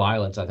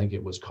Violence, I think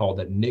it was called,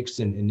 that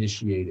Nixon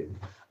initiated.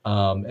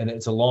 And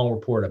it's a long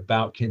report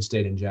about Kent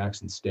State and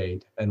Jackson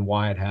State and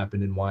why it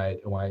happened and why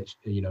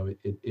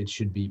it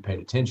should be paid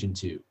attention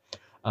to.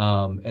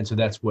 And so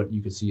that's what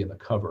you can see in the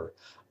cover.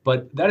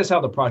 But that is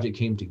how the project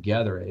came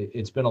together.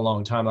 It's been a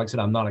long time. Like I said,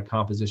 I'm not a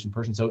composition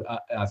person. So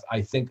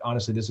I think,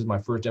 honestly, this is my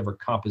first ever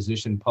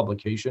composition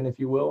publication, if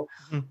you will.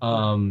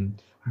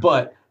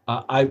 But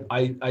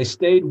I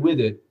stayed with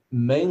it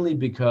mainly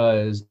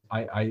because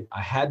I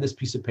had this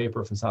piece of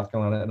paper from South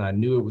Carolina and I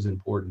knew it was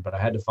important, but I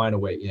had to find a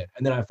way in.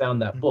 And then I found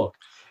that book.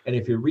 And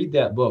if you read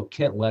that book,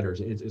 Kent Letters,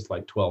 it's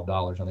like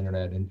 $12 on the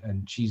internet.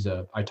 And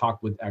I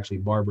talked with actually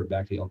Barbara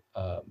Backey on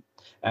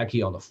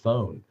the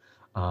phone,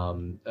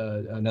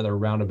 another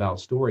roundabout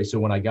story. So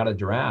when I got a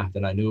draft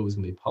and I knew it was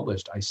going to be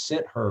published, I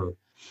sent her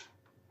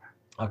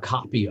a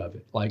copy of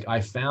it. Like,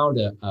 I found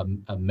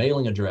a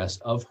mailing address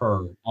of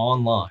her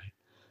online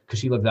because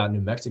she lives out in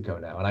New Mexico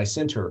now. And I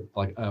sent her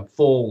like a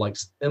full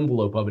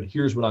envelope of it.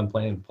 Here's what I'm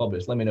planning to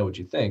publish. Let me know what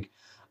you think.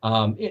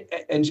 And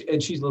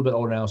she's a little bit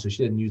older now, so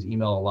she didn't use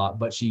email a lot,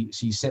 but she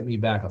sent me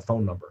back a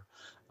phone number.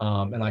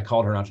 And I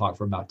called her and I talked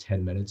for about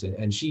 10 minutes.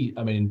 And she,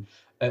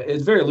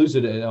 it's very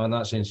lucid. I'm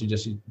not saying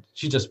she's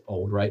just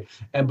old, right?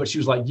 But she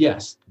was like,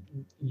 yes,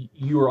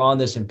 you are on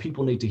this and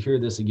people need to hear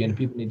this again.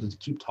 People need to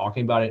keep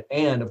talking about it.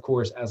 And of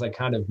course, as I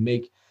kind of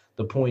make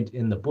the point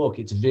in the book,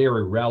 it's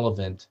very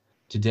relevant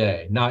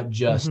today, not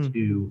just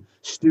to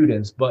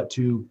students, but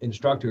to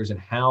instructors and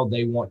how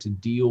they want to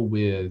deal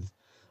with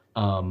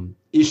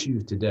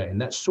issues today.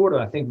 And that's sort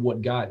of, I think,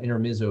 what got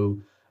Intermezzo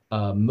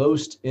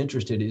most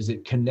interested, is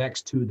it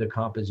connects to the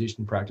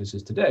composition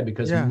practices today,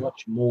 because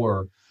much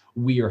more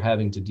we are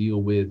having to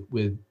deal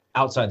with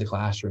outside the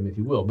classroom, if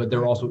you will, but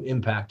they're also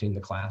impacting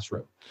the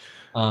classroom.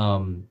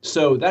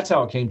 So that's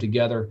how it came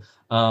together.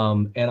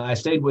 And I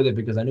stayed with it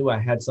because I knew I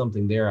had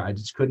something there. I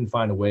just couldn't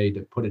find a way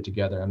to put it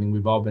together. I mean,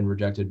 we've all been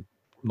rejected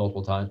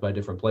multiple times by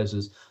different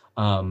places,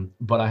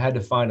 but I had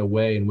to find a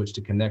way in which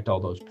to connect all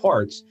those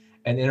parts.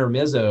 And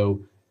Intermezzo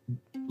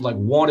like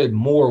wanted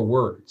more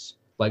words,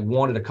 like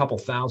wanted a couple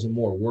thousand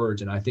more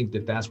words, and I think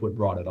that that's what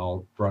brought it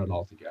all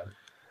together.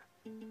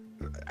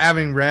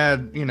 Having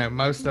read,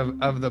 most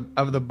of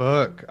the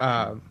book,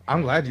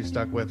 I'm glad you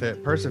stuck with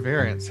it.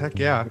 Perseverance, heck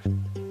yeah.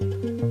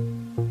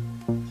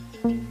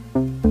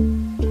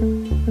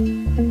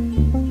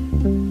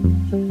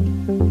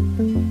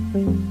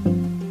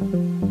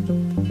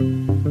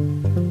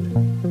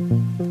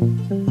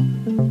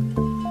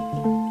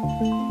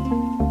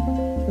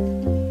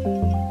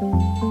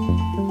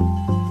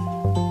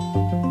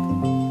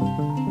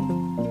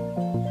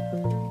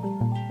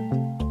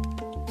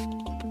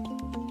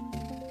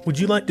 Would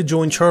you like to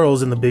join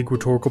Charles in the Big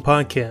Rhetorical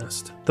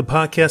Podcast? The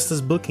podcast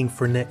is booking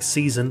for next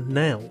season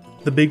now.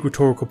 The Big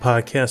Rhetorical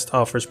Podcast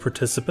offers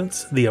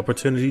participants the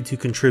opportunity to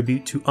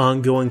contribute to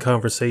ongoing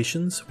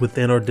conversations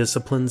within our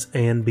disciplines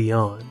and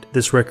beyond.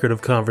 This record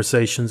of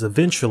conversations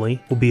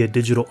eventually will be a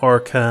digital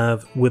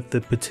archive with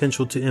the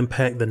potential to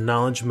impact the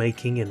knowledge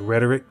making in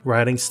rhetoric,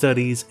 writing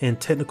studies,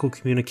 and technical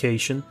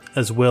communication,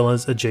 as well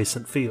as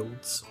adjacent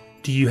fields.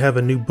 Do you have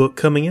a new book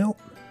coming out?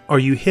 Are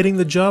you hitting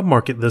the job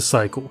market this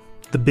cycle?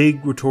 The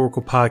Big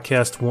Rhetorical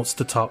Podcast wants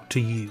to talk to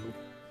you.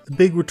 The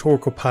Big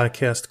Rhetorical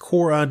Podcast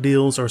core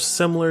ideals are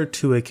similar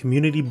to a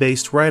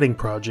community-based writing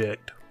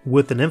project,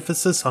 with an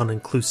emphasis on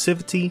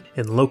inclusivity,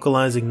 in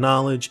localizing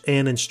knowledge,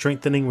 and in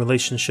strengthening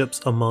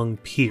relationships among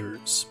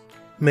peers.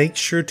 Make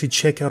sure to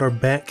check out our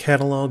back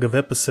catalog of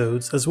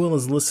episodes, as well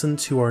as listen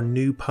to our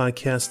new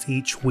podcast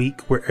each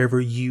week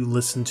wherever you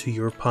listen to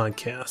your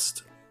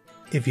podcast.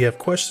 If you have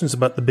questions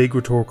about the Big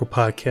Rhetorical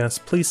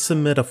Podcast, please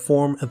submit a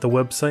form at the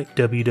website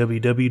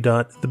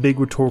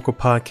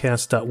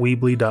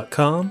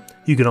www.thebigRhetoricalpodcast.weebly.com.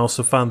 You can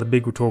also find the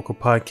Big Rhetorical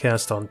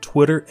Podcast on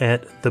Twitter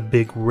at The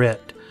Big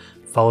Rhet.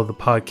 Follow the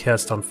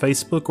podcast on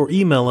Facebook or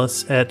email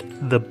us at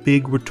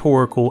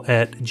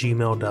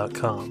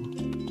thebigRhetorical@gmail.com.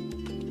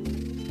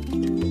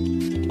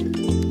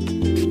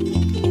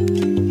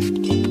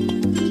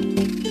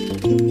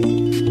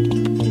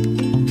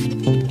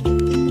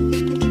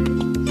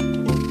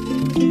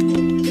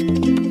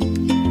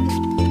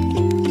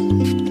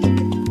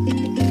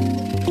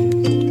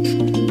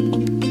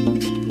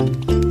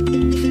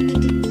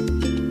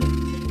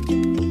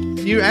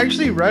 You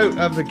actually wrote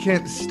of the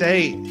Kent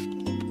State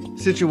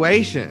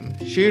situation,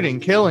 shooting,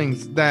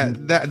 killings,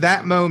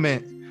 that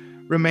moment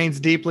remains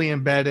deeply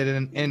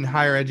embedded in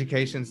higher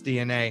education's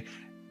DNA.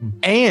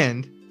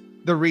 And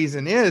the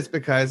reason is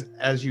because,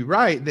 as you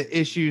write, the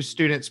issues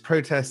students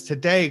protest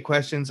today,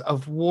 questions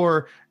of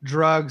war,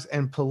 drugs,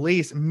 and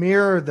police,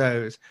 mirror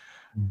those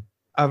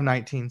of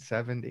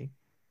 1970.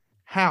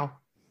 How?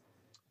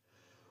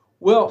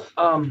 Well,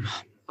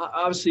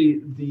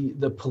 obviously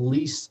the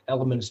police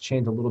element has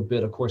changed a little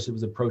bit. Of course, it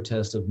was a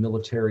protest of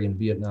military in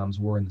Vietnam's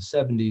war in the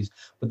 70s,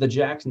 but the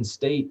Jackson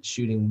State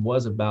shooting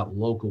was about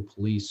local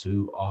police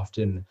who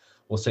often,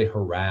 we'll say,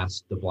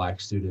 harassed the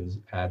Black students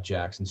at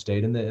Jackson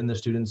State, and the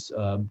students,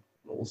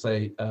 we'll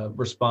say,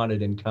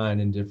 responded in kind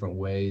in different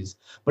ways.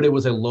 But it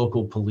was a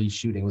local police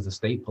shooting, it was a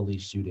state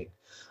police shooting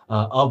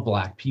of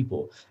Black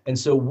people. And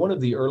so one of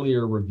the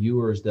earlier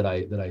reviewers that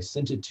I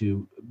sent it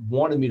to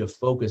wanted me to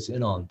focus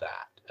in on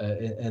that.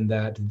 And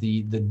that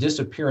the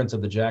disappearance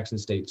of the Jackson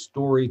State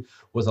story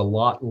was a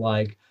lot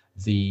like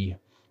the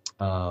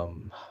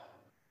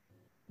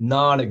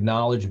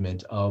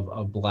non-acknowledgement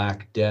of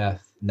Black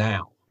death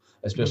now,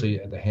 especially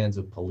at the hands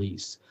of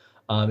police.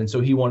 And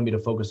so he wanted me to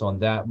focus on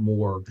that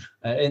more.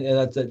 And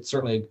that's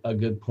certainly a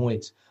good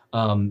point.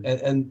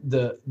 And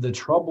the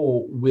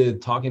trouble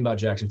with talking about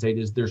Jackson State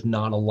is there's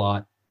not a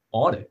lot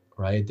on it,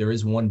 right? There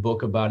is one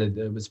book about it.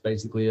 It was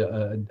basically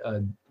a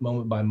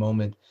moment by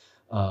moment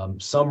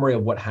summary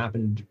of what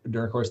happened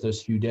during, of course,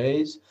 those few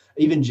days.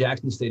 Even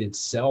Jackson State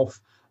itself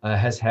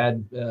has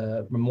had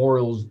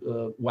memorials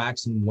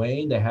wax and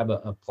wane. They have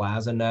a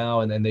plaza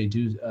now, and then they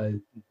do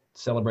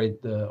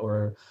celebrate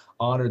or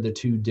honor the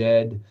two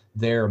dead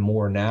there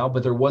more now,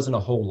 but there wasn't a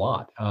whole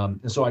lot.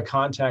 And so I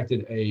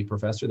contacted a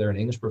professor there, an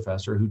English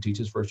professor who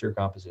teaches first-year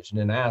composition,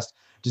 and asked,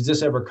 does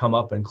this ever come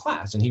up in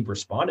class? And he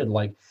responded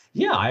like,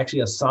 yeah, I actually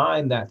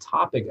assigned that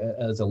topic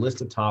as a list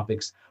of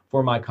topics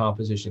for my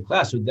composition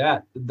class. So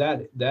that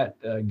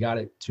got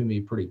it to me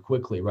pretty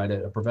quickly, right?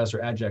 A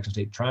professor at Jackson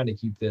State trying to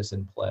keep this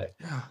in play.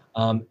 Yeah.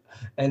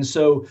 And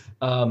so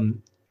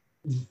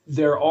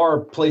there are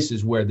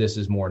places where this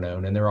is more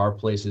known, and there are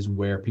places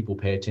where people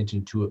pay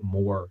attention to it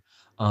more.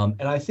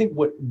 And I think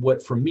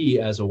what for me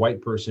as a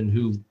white person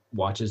who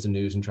watches the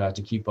news and tries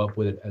to keep up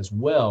with it as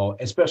well,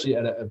 especially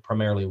at a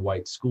primarily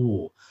white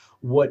school,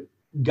 what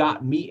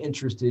got me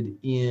interested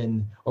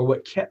in, or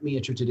what kept me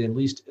interested in, at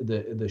least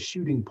the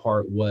shooting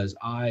part, was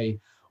I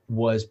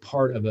was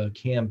part of a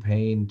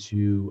campaign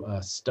to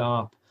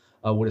stop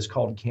what is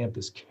called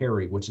campus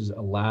carry, which has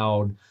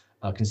allowed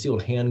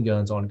concealed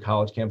handguns on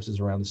college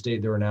campuses around the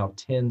state. There are now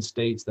 10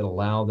 states that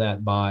allow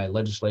that by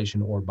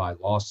legislation or by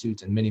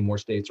lawsuits, and many more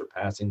states are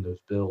passing those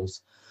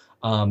bills.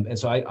 And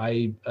so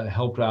I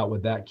helped out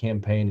with that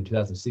campaign in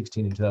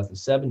 2016 and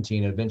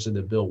 2017, and eventually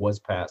the bill was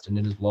passed, and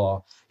it is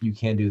law. You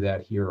can do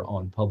that here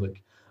on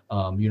public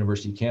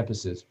university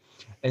campuses.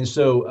 And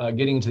so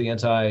getting into the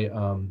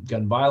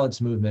anti-gun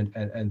violence movement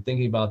and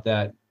thinking about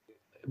that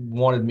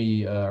wanted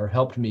me or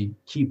helped me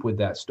keep with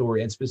that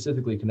story and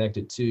specifically connect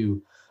it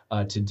to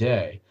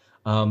today.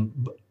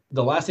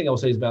 The last thing I will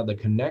say is about the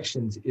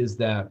connections is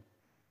that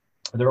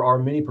there are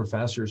many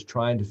professors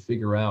trying to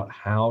figure out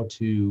how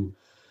to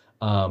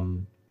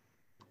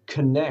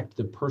connect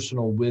the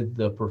personal with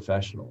the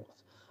professional.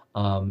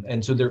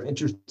 And so they're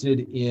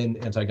interested in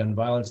anti-gun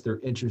violence, they're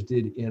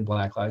interested in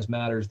Black Lives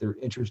Matters, they're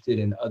interested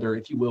in other,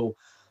 if you will,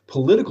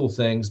 political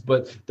things,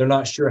 but they're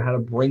not sure how to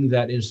bring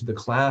that into the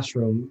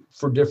classroom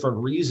for different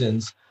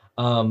reasons.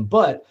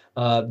 But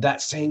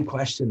that same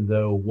question,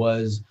 though,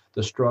 was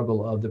the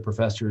struggle of the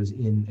professors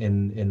in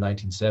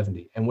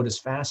 1970. And what is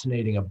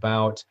fascinating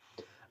about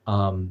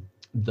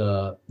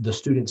the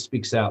Student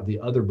Speaks Out, the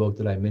other book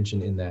that I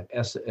mentioned in that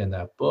essay, in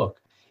that book,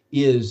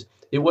 is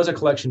it was a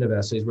collection of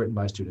essays written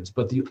by students,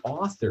 but the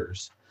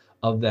authors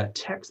of that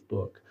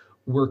textbook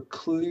were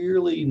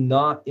clearly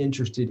not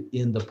interested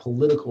in the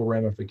political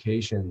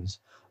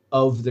ramifications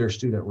of their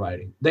student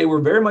writing. They were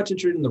very much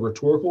interested in the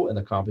rhetorical and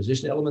the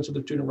composition elements of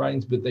the student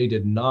writings, but they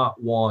did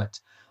not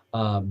want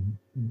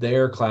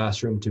their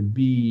classroom to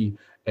be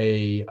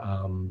a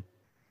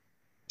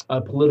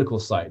political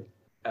site,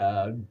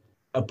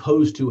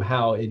 opposed to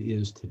how it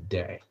is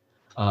today.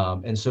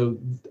 And so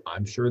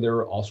I'm sure there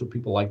are also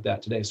people like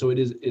that today. So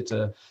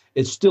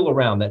it's still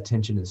around. That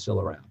tension is still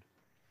around.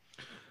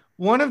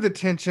 One of the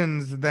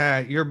tensions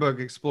that your book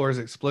explores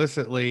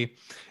explicitly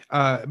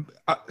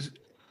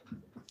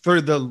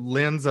through the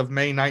lens of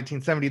May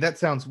 1970, that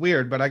sounds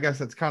weird, but I guess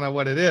that's kind of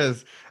what it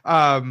is.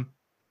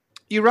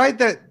 You write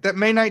that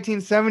May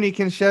 1970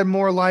 can shed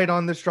more light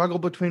on the struggle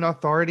between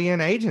authority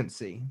and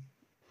agency.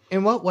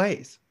 In what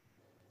ways?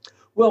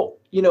 Well,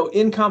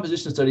 in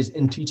composition studies,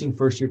 in teaching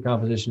first-year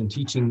composition and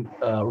teaching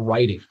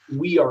writing,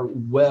 we are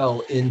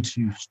well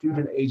into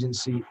student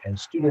agency and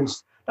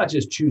students not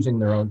just choosing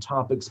their own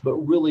topics, but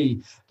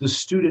really the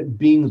student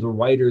being the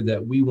writer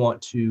that we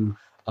want to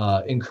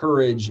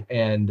encourage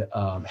and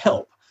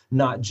help,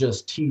 not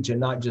just teach and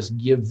not just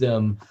give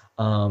them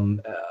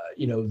the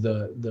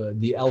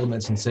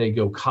elements and say,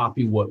 go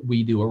copy what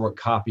we do or what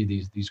copy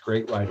these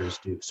great writers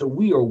do. So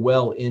we are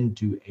well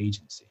into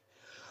agency.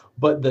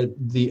 But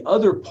the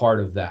other part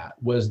of that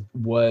was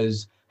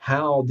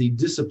how the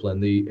discipline,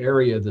 the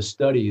area, the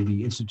study,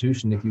 the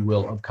institution, if you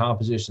will, of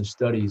composition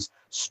studies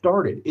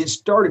started. It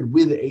started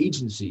with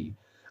agency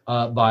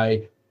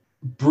by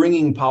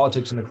bringing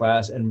politics into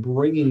class and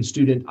bringing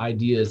student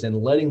ideas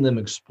and letting them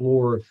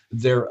explore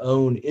their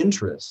own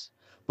interests.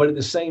 But at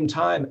the same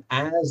time,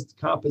 as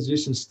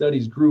composition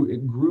studies grew,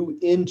 it grew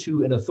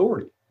into an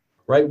authority.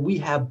 Right? We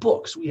have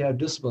books, we have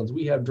disciplines,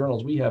 we have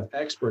journals, we have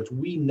experts.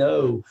 We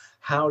know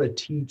how to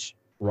teach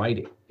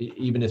writing,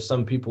 even if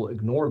some people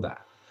ignore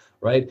that,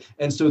 right?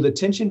 And so the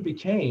tension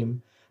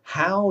became,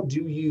 how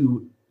do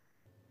you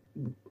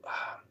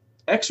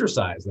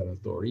exercise that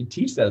authority,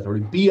 teach that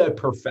authority, be a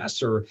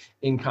professor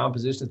in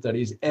composition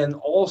studies, and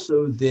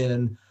also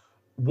then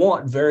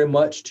want very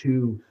much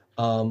to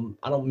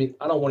I don't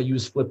want to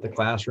use flip the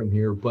classroom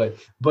here, but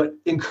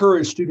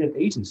encourage student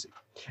agency.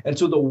 And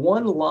so the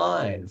one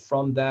line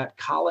from that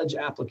college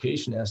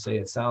application essay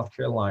at South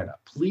Carolina,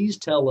 please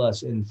tell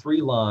us in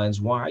 3 lines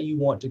why you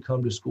want to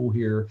come to school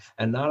here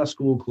and not a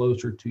school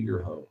closer to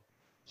your home.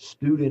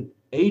 Student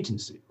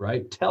agency,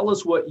 right? Tell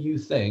us what you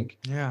think.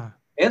 Yeah.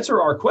 Answer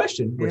our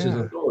question, which is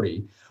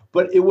authority.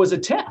 But it was a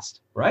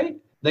test, right?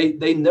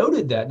 They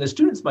noted that. The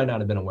students might not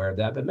have been aware of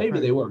that, but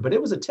maybe they were. But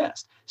it was a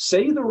test.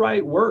 Say the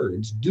right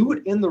words, do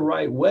it in the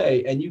right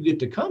way, and you get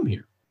to come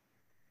here.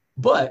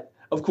 But,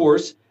 of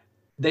course,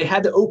 they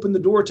had to open the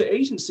door to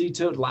agency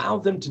to allow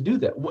them to do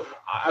that.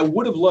 I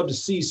would have loved to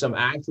see some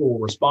actual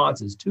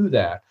responses to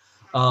that.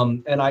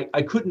 And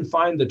I couldn't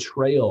find the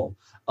trail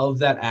of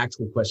that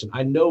actual question.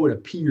 I know it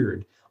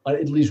appeared on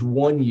at least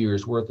 1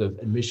 year's worth of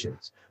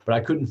admissions, but I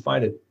couldn't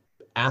find it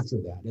after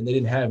that. And they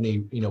didn't have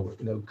any,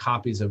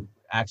 copies of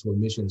actual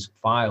admissions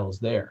files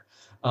there.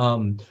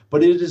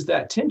 But it is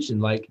that tension,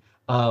 like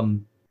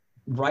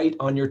write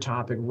on your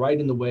topic, write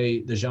in the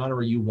way, the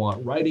genre you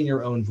want, write in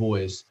your own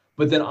voice.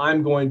 But then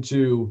I'm going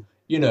to,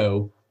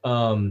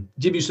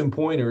 give you some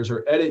pointers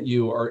or edit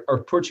you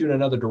or put you in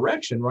another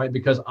direction, right?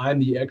 Because I'm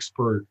the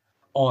expert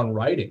on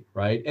writing,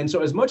 right? And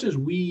so as much as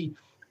we,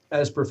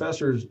 as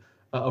professors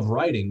of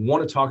writing,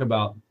 want to talk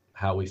about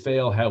how we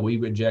fail, how we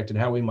reject, and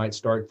how we might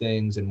start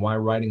things and why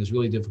writing is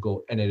really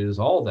difficult, and it is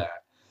all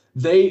that,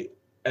 they,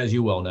 as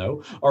you well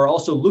know, are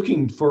also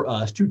looking for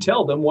us to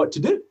tell them what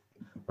to do.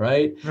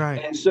 Right.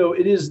 And so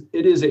it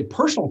is a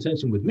personal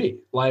tension with me.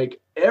 Like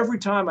every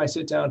time I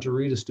sit down to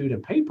read a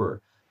student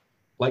paper,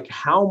 like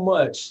how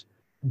much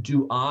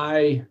do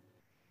I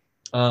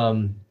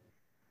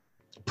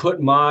put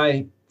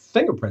my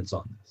fingerprints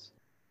on this,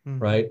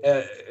 right?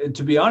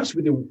 To be honest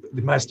with you,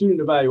 my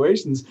student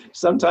evaluations,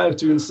 sometimes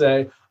students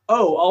say,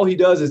 oh, all he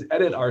does is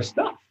edit our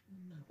stuff,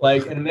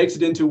 and makes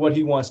it into what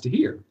he wants to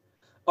hear.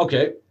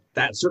 Okay,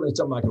 that's certainly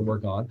something I can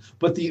work on.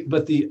 But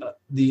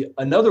the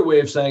another way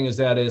of saying is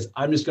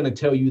I'm just going to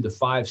tell you the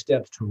 5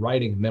 steps to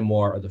writing a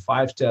memoir, or the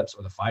 5 steps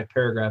or the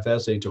 5-paragraph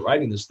essay to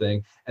writing this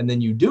thing, and then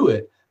you do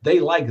it. They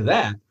like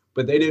that,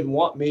 but they didn't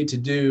want me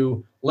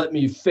to let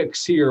me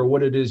fix here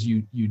what it is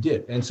you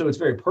did. And so it's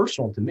very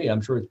personal to me.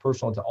 I'm sure it's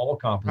personal to all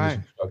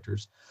composition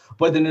instructors.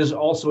 But then there's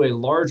also a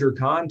larger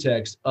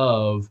context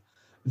of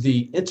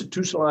the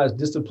institutionalized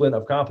discipline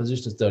of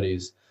composition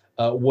studies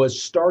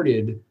was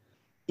started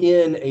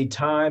in a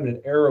time and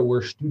an era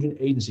where student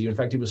agency, in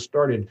fact, it was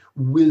started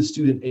with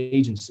student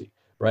agency,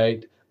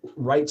 right?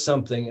 Write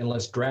something and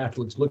let's draft,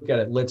 let's look at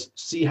it, let's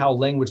see how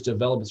language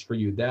develops for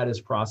you. That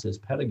is process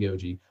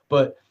pedagogy.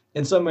 But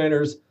in some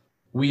manners,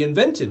 we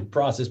invented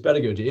process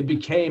pedagogy. It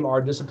became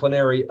our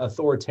disciplinary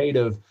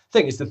authoritative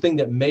thing. It's the thing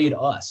that made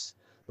us,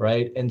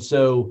 right? And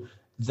so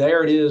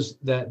there it is,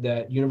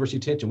 that university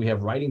tension. We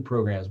have writing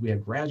programs, we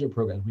have graduate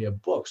programs, we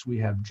have books, we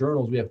have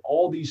journals, we have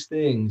all these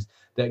things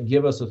that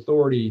give us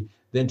authority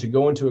then to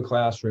go into a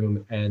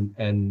classroom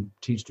and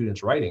teach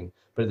students writing.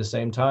 But at the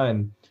same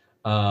time,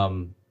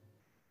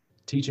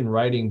 teaching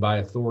writing by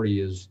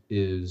authority is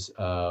it's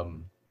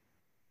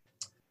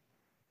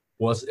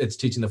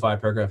teaching the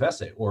 5-paragraph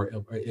essay, or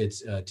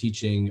it's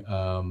teaching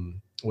I'm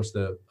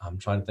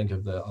trying to think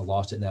of I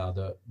lost it now,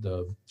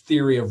 the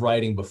theory of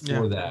writing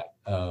before that.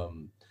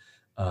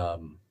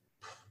 What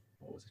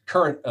was it?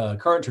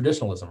 Current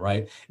traditionalism,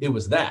 right? It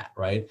was that,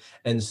 right?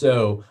 And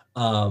so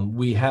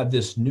we have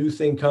this new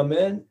thing come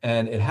in,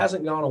 and it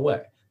hasn't gone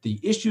away. The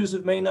issues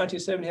of May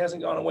 1970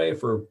 hasn't gone away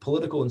for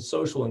political and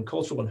social and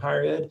cultural and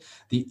higher ed.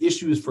 The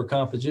issues for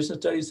composition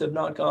studies have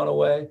not gone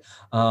away.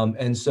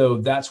 And so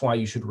that's why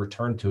you should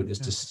return to it, is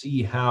to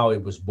see how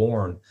it was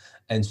born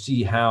and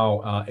see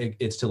how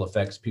it still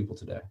affects people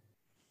today.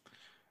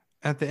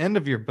 At the end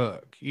of your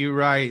book, you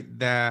write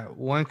that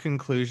one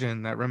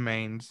conclusion that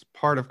remains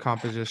part of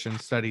composition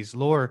studies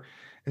lore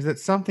is that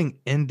something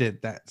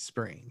ended that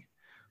spring.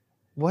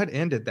 What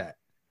ended that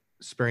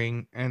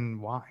spring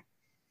and why?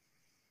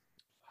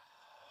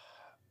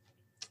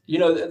 You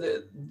know,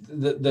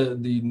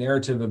 the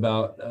narrative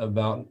about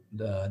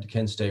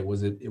Kent State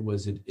was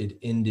it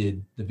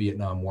ended the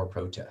Vietnam War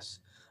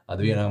protests. The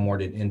Vietnam War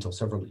didn't end until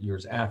several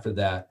years after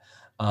that,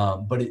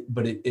 but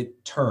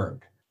it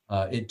turned.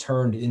 It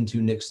turned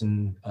into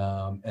Nixon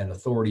and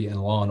authority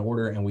and law and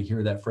order, and we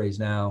hear that phrase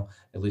now.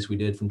 At least we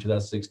did from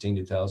 2016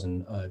 to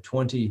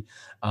 2020.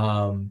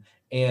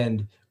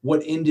 And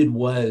what ended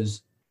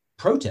was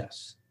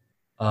protests.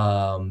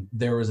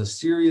 There was a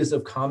series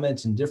of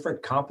comments in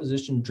different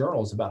composition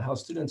journals about how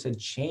students had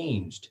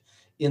changed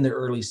in the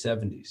early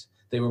 70s.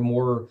 They were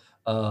more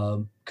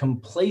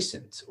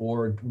complacent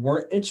or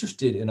weren't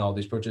interested in all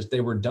these protests.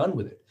 They were done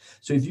with it.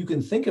 So if you can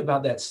think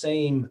about that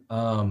same,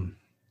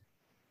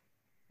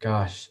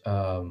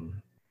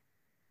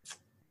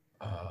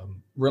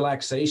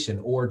 relaxation,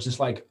 or just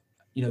like,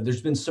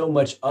 there's been so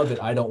much of it,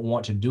 I don't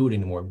want to do it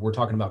anymore. We're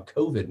talking about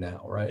COVID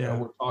now, right? Yeah.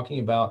 And we're talking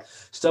about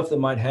stuff that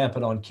might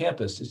happen on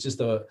campus. It's just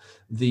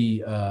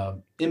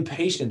the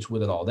impatience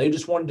with it all. They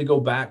just wanted to go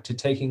back to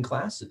taking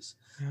classes,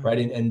 right?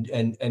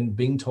 And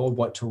being told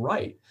what to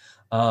write.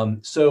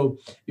 So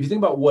if you think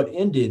about what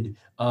ended,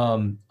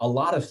 a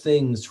lot of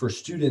things for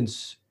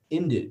students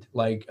ended,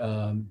 like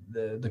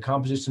the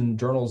composition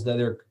journals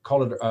that are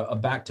called a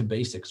back to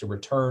basics, a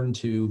return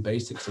to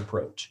basics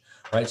approach,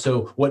 right?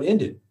 So what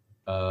ended?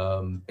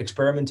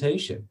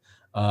 Experimentation,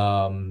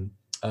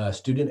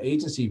 student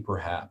agency,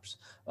 perhaps.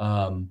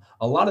 A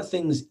lot of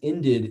things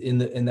ended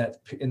in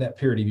that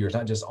period of years,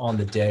 not just on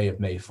the day of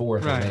May 4th or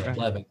May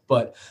 11th,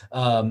 but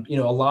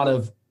a lot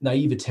of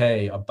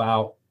naivete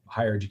about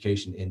higher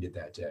education ended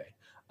that day.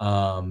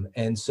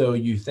 And so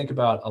you think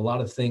about a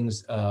lot of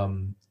things,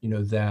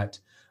 that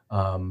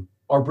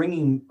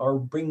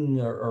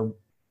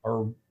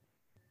are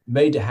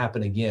made to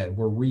happen again.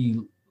 We're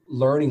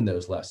learning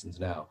those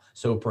lessons now.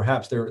 So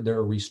perhaps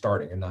they're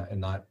restarting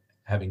and not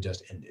having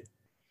just ended.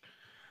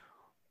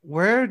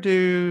 Where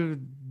do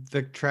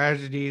the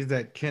tragedies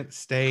at Kent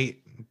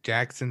State,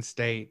 Jackson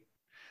State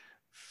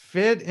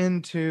fit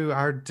into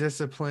our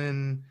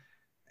discipline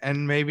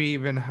and maybe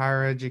even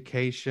higher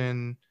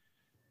education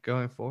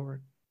going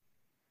forward?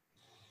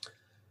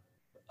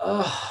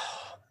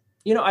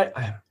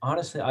 I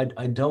honestly,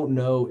 I don't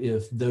know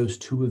if those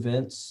two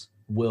events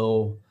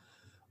will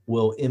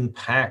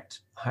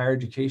impact higher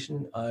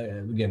education.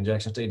 Again,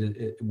 Jackson State,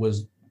 it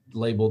was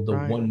labeled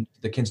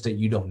the Kent State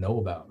you don't know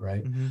about,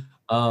 right?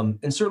 Mm-hmm.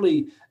 And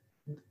certainly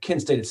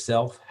Kent State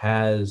itself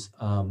has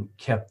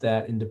kept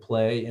that into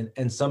play,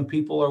 and some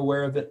people are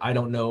aware of it. I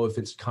don't know if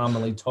it's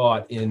commonly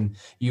taught in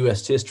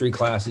U.S. history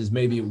classes.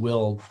 Maybe it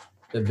will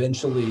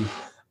eventually,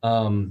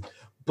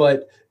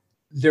 but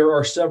there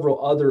are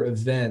several other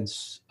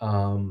events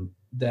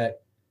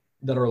that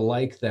that are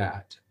like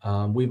that.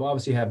 We've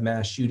obviously had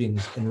mass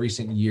shootings in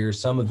recent years,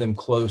 some of them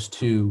close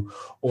to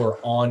or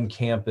on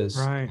campus.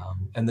 Right.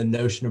 And the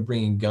notion of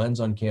bringing guns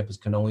on campus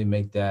can only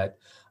make that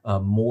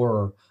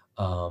more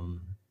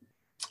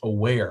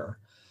aware.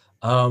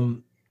 I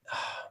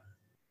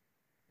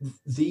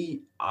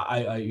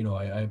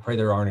pray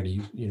there aren't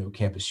any,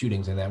 campus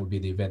shootings, and that would be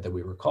the event that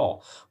we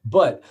recall.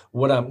 But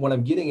what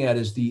I'm getting at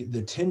is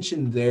the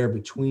tension there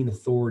between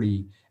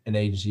authority and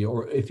agency,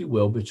 or if you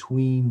will,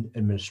 between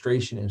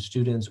administration and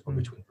students, or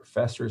between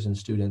professors and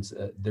students.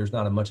 There's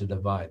not much a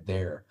divide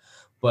there.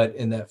 But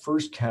in that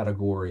first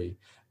category,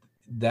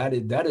 that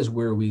is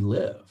where we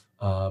live.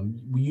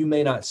 You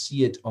may not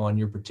see it on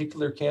your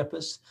particular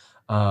campus,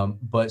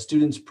 but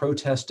students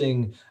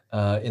protesting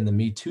in the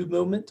Me Too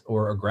movement,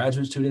 or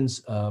graduate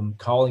students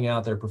calling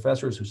out their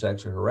professors who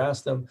sexually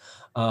harass them.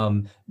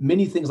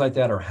 Many things like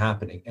that are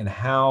happening, and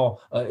how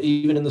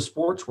even in the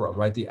sports world,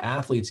 right? The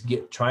athletes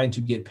trying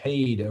to get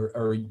paid,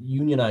 or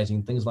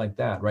unionizing, things like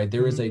that, right?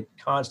 There is a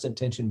constant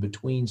tension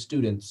between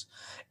students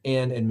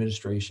and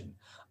administration.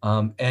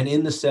 And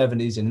in the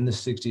 70s and in the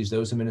 60s,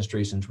 those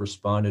administrations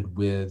responded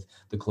with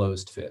the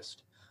closed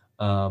fist,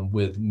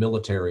 with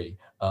military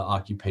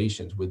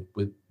occupations, with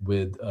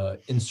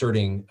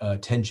inserting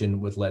tension,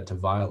 which led to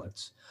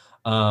violence.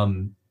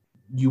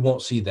 You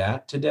won't see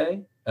that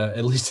today,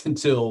 at least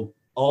until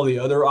all the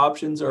other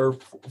options are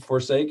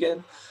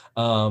forsaken.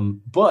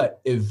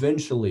 But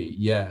eventually,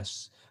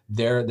 yes,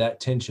 that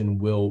tension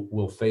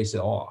will face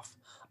it off.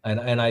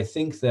 And I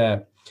think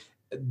that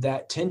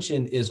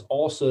tension is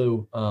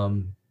also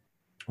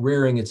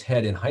rearing its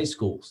head in high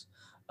schools.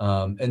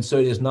 And so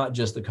it is not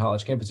just the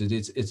college campuses,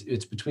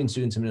 it's between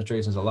students and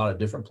administrations, a lot of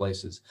different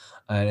places.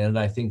 And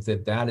I think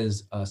that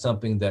is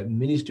something that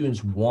many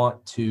students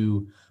want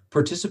to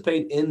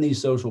participate in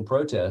these social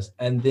protests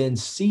and then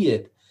see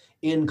it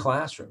in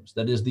classrooms.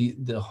 That is the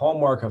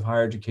hallmark of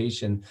higher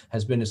education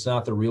has been, it's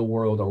not the real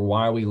world, or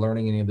why are we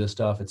learning any of this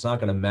stuff? It's not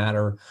going to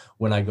matter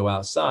when I go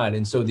outside.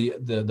 And so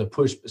the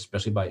push,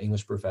 especially by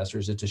English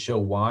professors, is to show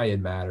why it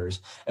matters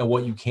and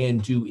what you can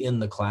do in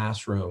the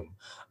classroom.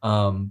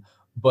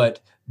 But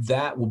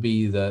that will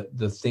be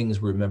the things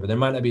we remember. There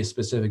might not be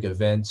specific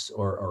events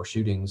or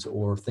shootings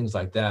or things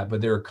like that, but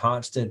there are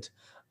constant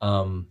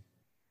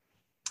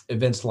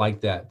events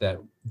like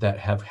that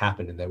have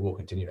happened and that will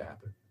continue to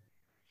happen.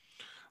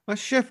 Let's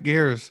shift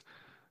gears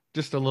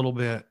just a little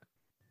bit.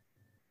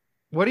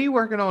 What are you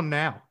working on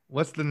now?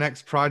 What's the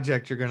next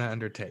project you're going to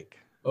undertake?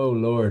 Oh,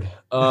 Lord.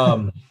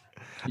 I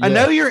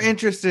know you're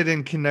interested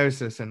in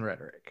kenosis and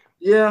rhetoric.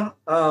 Yeah.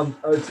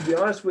 To be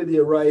honest with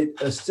you, right,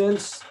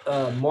 since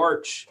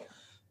March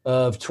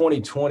of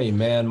 2020,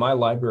 man, my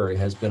library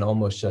has been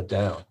almost shut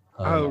down.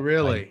 Oh,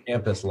 really?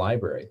 Campus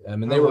library. I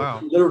mean, they were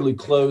literally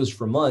closed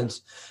for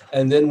months.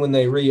 And then when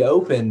they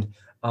reopened,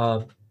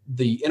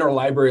 the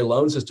interlibrary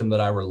loan system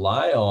that I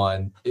rely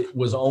on, it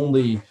was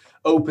only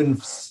open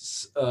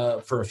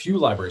for a few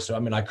libraries. So, I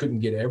mean, I couldn't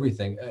get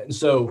everything. And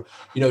so,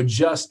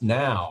 just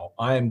now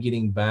I am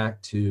getting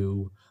back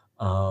to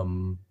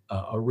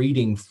a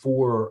reading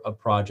for a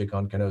project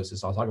on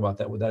kenosis. I'll talk about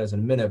that in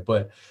a minute.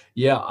 But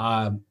yeah,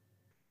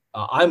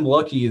 I'm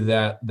lucky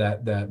that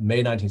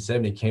May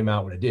 1970 came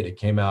out when it did. It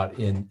came out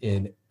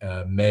in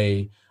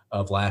May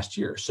of last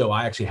year. So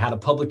I actually had a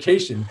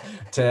publication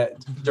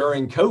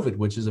during COVID,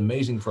 which is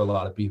amazing for a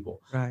lot of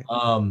people. Right.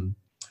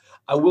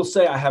 I will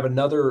say I have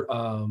another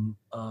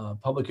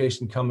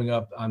publication coming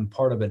up. I'm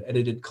part of an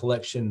edited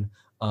collection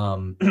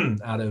out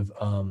of,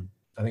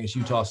 I think it's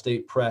Utah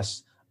State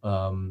Press.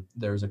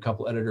 There's a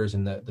couple editors,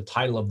 and the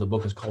title of the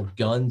book is called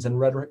Guns and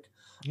Rhetoric.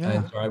 Yeah.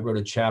 And so I wrote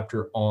a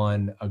chapter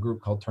on a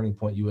group called Turning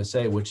Point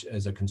USA, which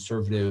is a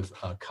conservative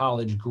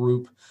college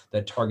group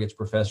that targets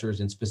professors,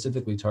 and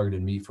specifically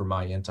targeted me for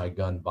my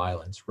anti-gun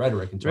violence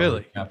rhetoric. And so I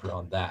wrote a chapter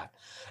on that.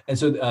 And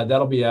so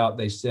that'll be out,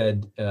 they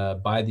said,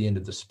 by the end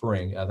of the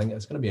spring. I think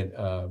it's going to be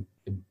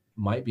it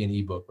might be an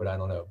ebook, but I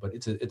don't know. But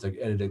it's an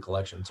edited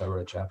collection, so I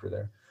wrote a chapter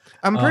there.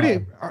 I'm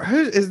pretty.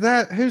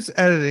 Who's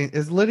editing?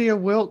 Is Lydia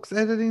Wilkes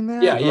editing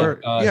that?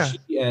 Yeah.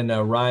 She and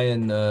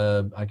Ryan.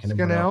 I can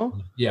remember.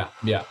 Yeah.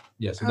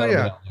 So that'll be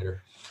out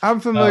later. I'm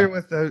familiar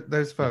with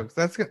those folks.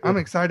 I'm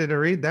excited to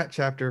read that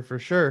chapter for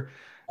sure.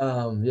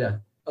 Can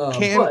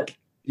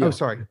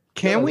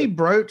we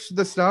broach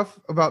the stuff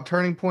about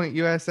Turning Point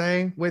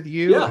USA with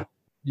you?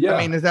 Yeah.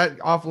 I mean, is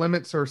that off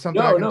limits or something?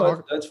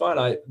 No, that's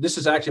fine. This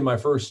is actually my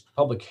first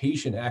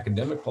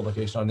academic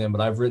publication on them,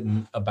 but I've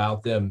written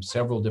about them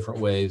several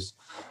different ways.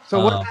 So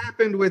what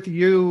happened with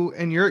you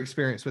and your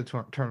experience with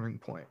Turning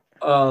Point?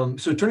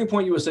 So Turning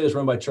Point USA is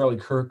run by Charlie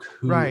Kirk,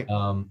 who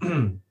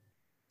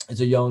is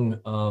a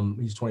young,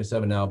 he's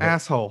 27 now. But,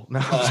 asshole.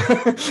 No.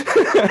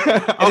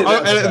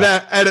 I'll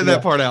edit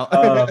that part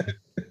out.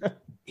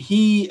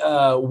 He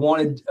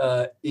wanted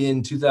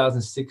in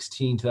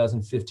 2016,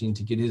 2015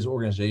 to get his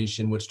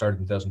organization, which started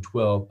in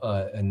 2012,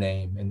 a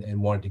name,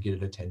 and wanted to get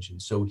it attention.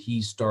 So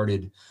he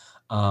started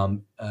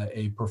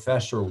a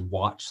professor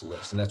watch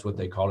list, and that's what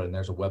they call it. And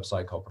there's a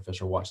website called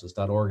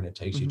professorwatchlist.org, and it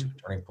takes you to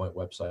a Turning Point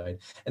website.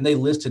 And they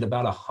listed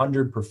about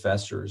 100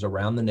 professors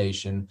around the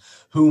nation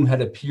whom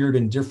had appeared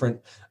in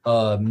different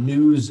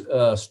news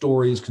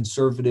stories,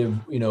 conservative,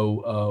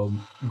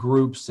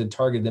 groups that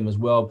targeted them as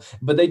well.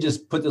 But they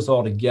just put this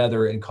all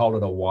together and called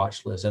it a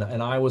watch list.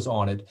 And I was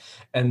on it.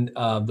 And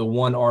the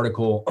one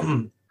article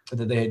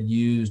that they had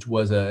used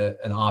was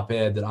an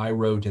op-ed that I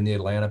wrote in the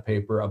Atlanta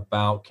paper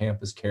about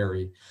campus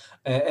carry.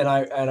 And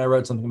I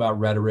wrote something about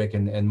rhetoric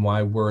and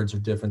why words are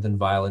different than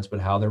violence,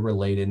 but how they're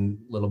related, a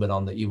little bit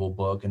on the evil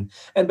book. And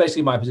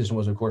basically my position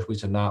was, of course, we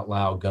should not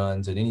allow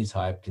guns at any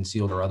type,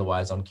 concealed or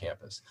otherwise, on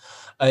campus.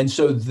 And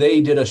so they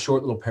did a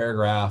short little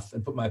paragraph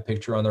and put my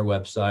picture on their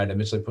website. I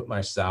eventually put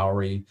my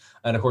salary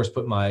and, of course,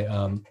 put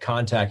my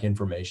contact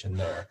information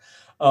there.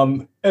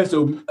 And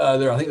so I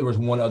think there was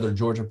one other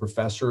Georgia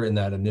professor in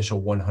that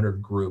initial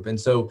 100 group. And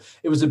so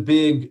it was a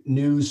big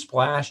news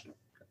splash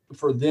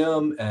for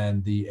them,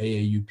 and the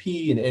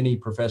AAUP and any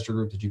professor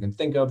group that you can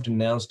think of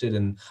denounced it,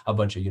 and a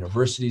bunch of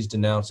universities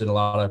denounced it. A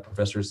lot of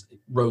professors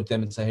wrote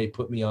them and say, hey,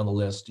 put me on the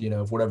list,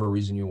 for whatever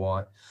reason you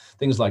want,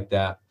 things like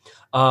that.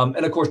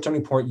 And of course,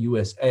 Turning Point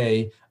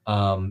USA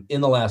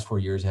in the last 4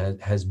 years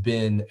has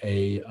been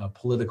a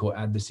political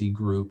advocacy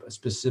group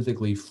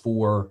specifically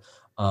for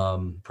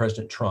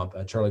President Trump.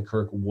 Charlie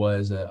Kirk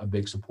was a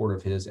big supporter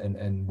of his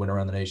and went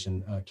around the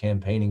nation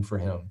campaigning for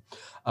him.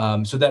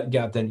 So that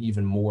got them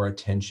even more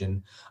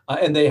attention.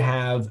 And they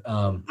have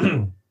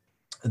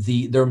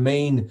their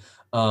main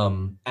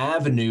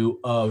avenue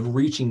of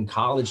reaching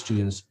college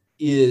students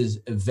is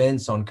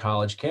events on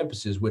college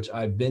campuses, which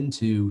I've been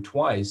to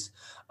twice.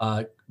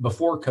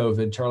 Before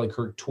COVID, Charlie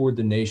Kirk toured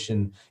the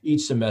nation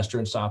each semester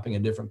and stopping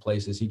in different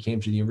places. He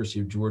came to the University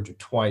of Georgia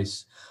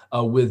twice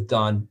with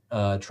Don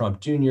Trump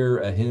Jr.,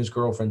 his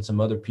girlfriend, some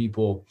other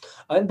people,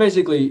 and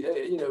basically,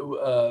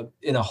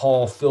 in a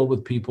hall filled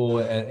with people.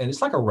 And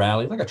it's like a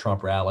rally, like a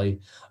Trump rally,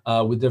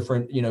 with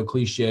different,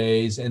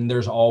 cliches. And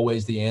there's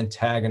always the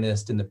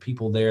antagonist and the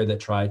people there that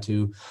try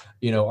to,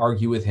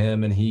 argue with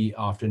him. And he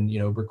often,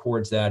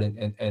 records that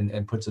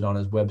and puts it on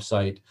his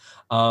website.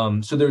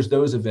 So there's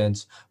those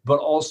events, but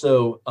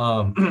also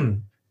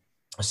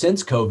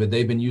since COVID,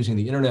 they've been using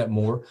the internet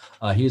more.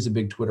 He is a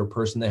big Twitter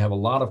person. They have a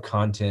lot of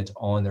content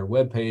on their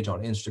webpage,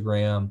 on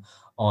Instagram,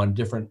 on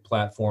different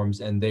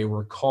platforms, and they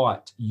were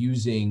caught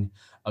using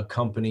a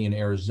company in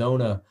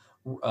Arizona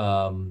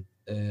in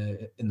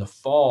the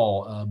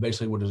fall,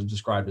 basically what is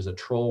described as a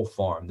troll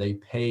farm. They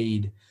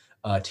paid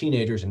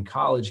teenagers and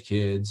college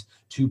kids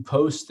to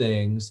post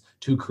things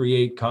to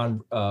create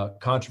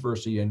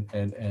controversy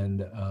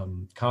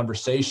and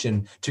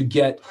conversation to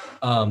get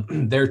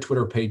their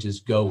Twitter pages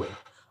going.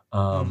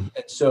 And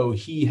so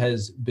he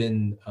has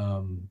been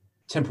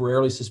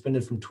temporarily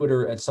suspended from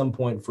Twitter at some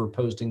point for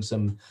posting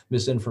some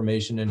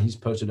misinformation, and he's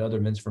posted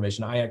other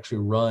misinformation. I actually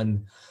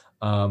run,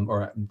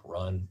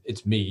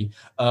 it's me,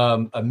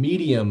 a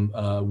Medium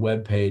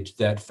webpage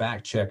that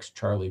fact checks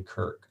Charlie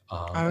Kirk.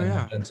 And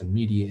I've done some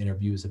media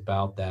interviews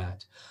about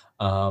that.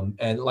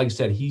 And like I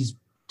said, he's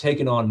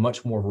taken on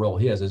much more of a role.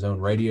 He has his own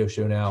radio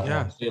show now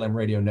on Salem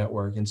Radio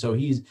Network. And so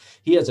he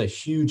has a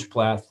huge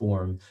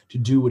platform to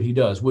do what he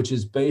does, which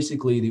is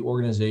basically the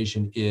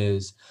organization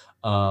is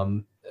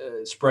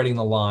spreading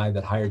the lie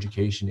that higher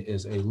education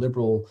is a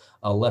liberal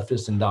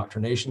leftist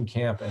indoctrination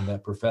camp, and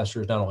that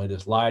professors not only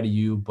just lie to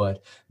you,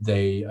 but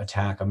they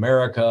attack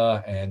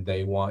America and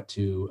they want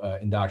to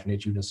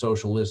indoctrinate you into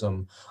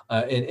socialism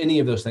and any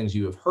of those things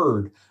you have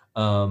heard.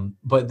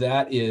 But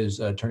that is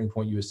Turning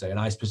Point USA. And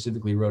I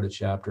specifically wrote a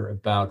chapter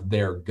about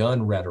their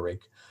gun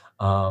rhetoric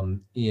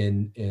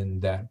in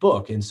that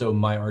book. And so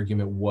my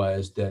argument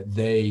was that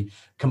they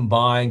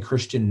combine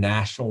Christian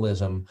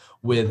nationalism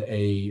with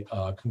a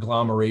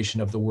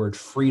conglomeration of the word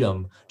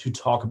freedom to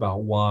talk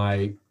about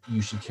why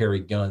you should carry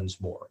guns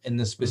more. And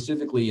then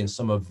specifically in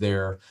some of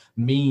their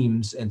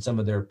memes and some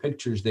of their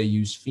pictures, they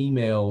use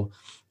female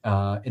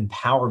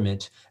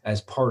empowerment as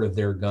part of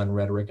their gun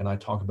rhetoric. And I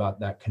talk about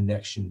that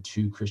connection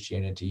to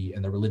Christianity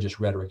and the religious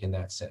rhetoric in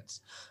that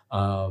sense,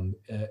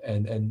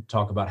 and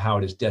talk about how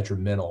it is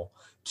detrimental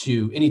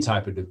to any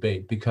type of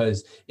debate,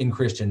 because in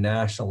Christian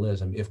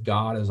nationalism, if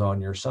God is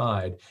on your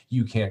side,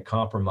 you can't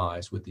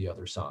compromise with the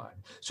other side.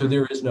 So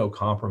there is no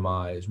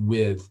compromise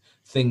with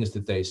things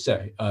that they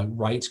say.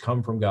 Rights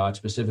come from God,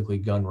 specifically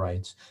gun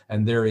rights,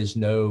 and there is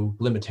no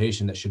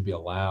limitation that should be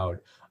allowed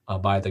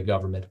by the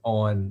government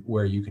on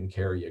where you can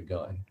carry a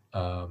gun.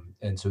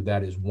 And so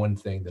that is one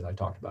thing that I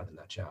talked about in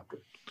that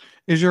chapter.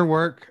 Is your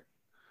work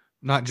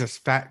not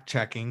just fact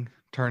checking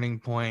Turning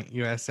Point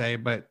USA,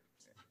 but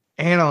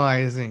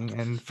analyzing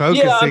and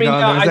focusing on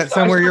them? Is that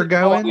somewhere you're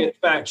going?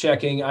 Fact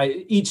checking.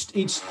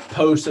 Each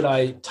post that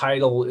I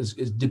title is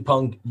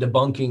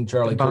debunking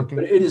Charlie Kirk,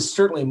 but it is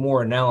certainly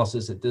more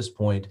analysis at this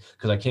point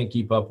because I can't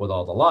keep up with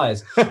all the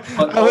lies. But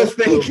I was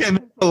thinking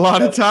a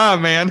lot of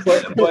time, man.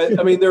 but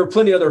I mean, there are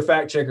plenty of other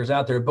fact checkers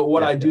out there. But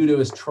what I do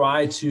is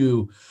try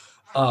to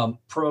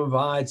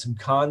provide some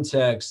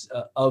context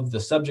of the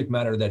subject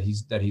matter that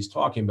he's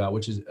talking about,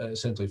 which is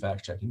essentially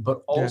fact checking,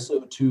 but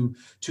also to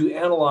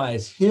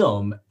analyze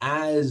him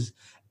as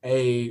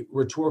a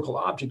rhetorical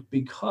object,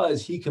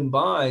 because he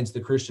combines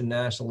the Christian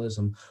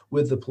nationalism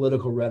with the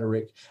political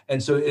rhetoric.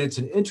 And so it's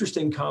an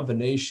interesting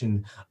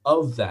combination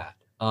of that.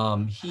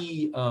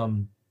 He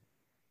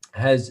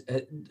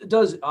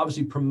does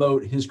obviously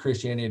promote his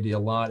Christianity a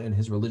lot and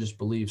his religious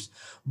beliefs,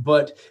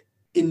 but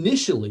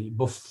initially,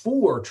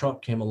 before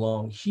Trump came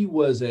along, he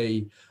was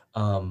a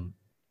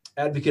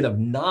advocate of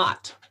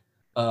not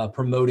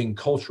promoting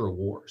cultural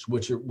wars,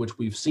 which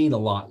we've seen a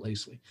lot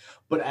lately.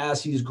 But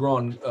as he's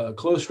grown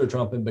closer to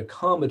Trump and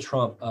become a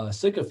Trump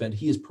sycophant,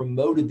 he has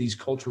promoted these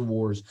culture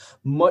wars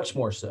much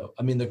more so.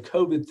 I mean, the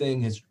COVID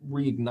thing has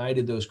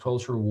reignited those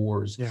culture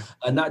wars,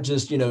 not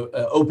just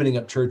opening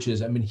up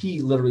churches. I mean,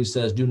 he literally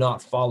says, do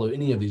not follow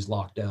any of these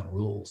lockdown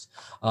rules,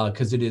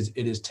 because it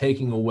is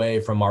taking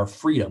away from our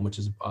freedom, which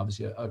is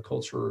obviously a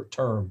culture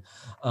term.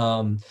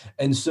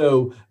 And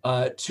so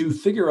to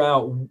figure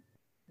out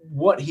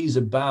what he's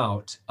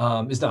about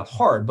is not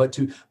hard, but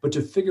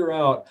to figure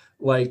out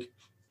like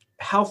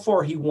how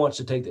far he wants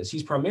to take this.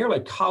 He's primarily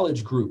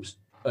college groups,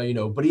 but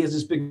he has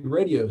this big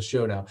radio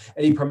show now,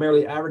 and he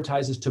primarily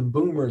advertises to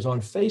boomers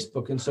on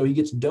Facebook, and so he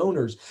gets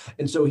donors,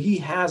 and so he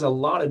has a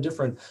lot of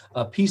different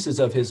pieces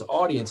of his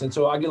audience. And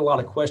so I get a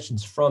lot of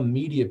questions from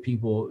media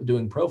people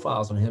doing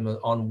profiles on him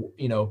on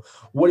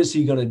what is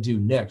he going to do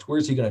next? Where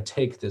is he going to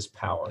take this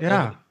power?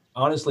 And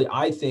honestly,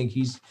 I think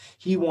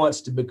he wants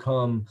to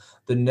become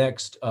the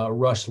next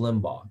Rush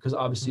Limbaugh, because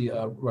obviously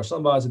Rush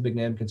Limbaugh is a big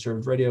name in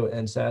conservative radio,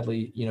 and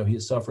sadly, he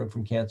is suffering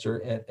from cancer,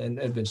 and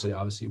eventually,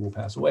 obviously, will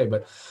pass away.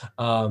 But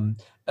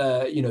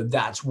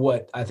that's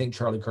what I think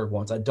Charlie Kirk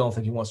wants. I don't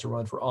think he wants to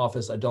run for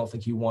office. I don't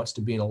think he wants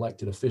to be an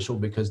elected official,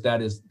 because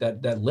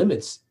that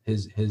limits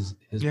his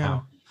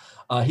power.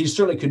 He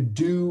certainly could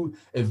do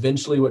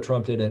eventually what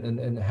Trump did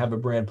and have a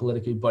brand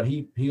politically, but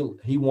he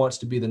wants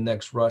to be the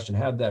next Rush and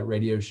have that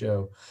radio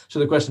show. So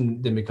the question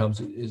then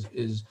becomes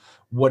is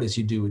what does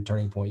he do with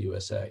Turning Point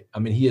USA? I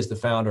mean, he is the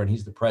founder and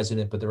he's the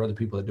president, but there are other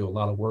people that do a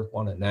lot of work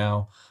on it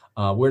now.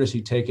 Where does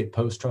he take it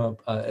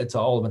post-Trump? It's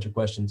all a bunch of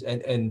questions.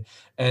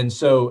 And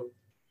so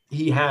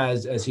he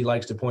has, as he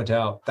likes to point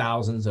out,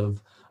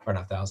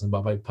 not thousands,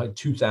 but like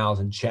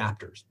 2,000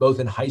 chapters, both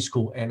in high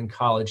school and in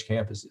college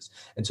campuses.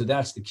 And so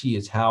that's the key,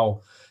 is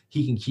how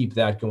he can keep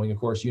that going. Of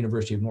course,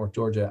 University of North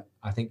Georgia,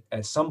 I think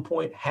at some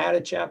point had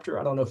a chapter.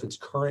 I don't know if it's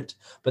current,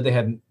 but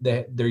their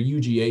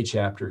UGA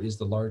chapter is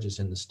the largest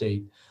in the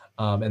state.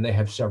 And they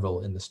have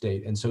several in the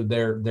state. And so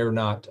they're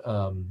not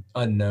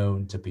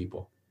unknown to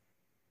people.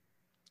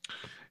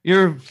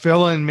 You're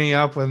filling me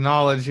up with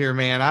knowledge here,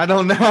 man. I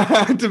don't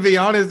know, to be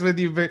honest with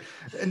you, but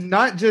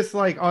not just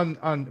like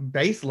on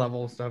base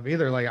level stuff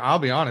either. Like, I'll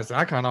be honest,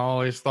 I kind of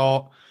always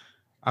thought,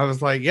 I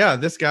was like, yeah,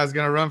 this guy's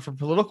going to run for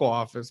political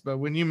office. But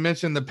when you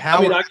mentioned the power,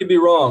 I mean, I could be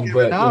wrong,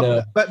 but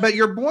but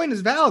your point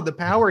is valid. The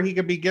power he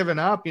could be giving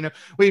up,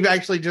 we've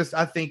actually just,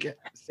 I think,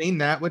 seen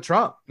that with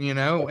Trump,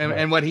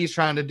 and what he's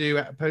trying to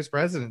do post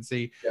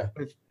presidency,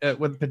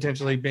 with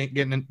potentially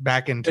getting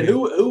back into. And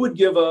who would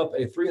give up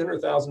a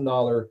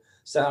 $300,000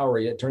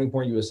 salary at Turning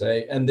Point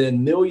USA and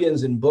then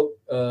millions in book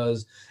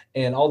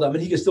and all that? I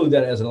mean, he could still do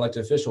that as an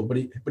elected official, but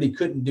he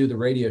couldn't do the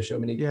radio show. I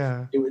mean,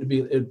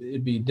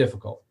 it'd be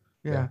difficult.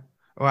 Yeah.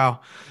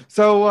 Wow.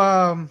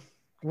 So,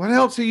 what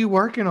else are you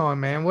working on,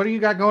 man? What do you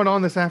got going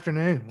on this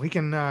afternoon? We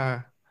can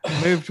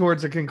move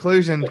towards a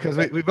conclusion, because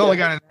we've only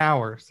got an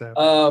hour. So,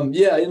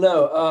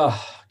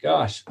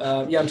 gosh.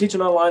 I'm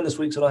teaching online this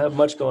week, so I don't have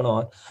much going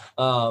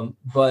on.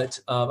 But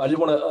I did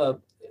want to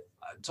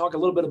talk a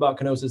little bit about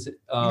kenosis.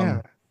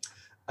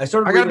 I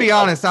got to be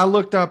honest. I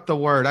looked up the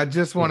word. I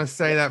just want to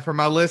say that for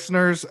my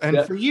listeners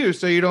and for you,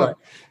 so you don't.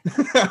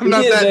 Right.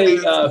 It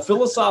is a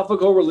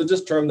philosophical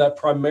religious term that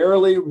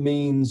primarily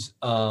means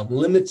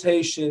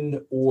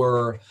limitation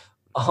or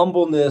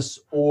humbleness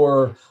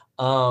or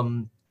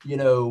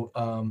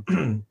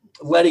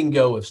letting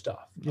go of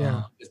stuff.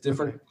 It's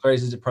different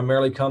phrases. It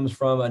primarily comes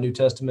from a New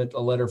Testament, a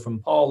letter from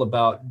Paul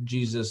about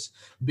Jesus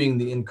being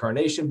the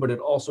incarnation, but it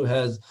also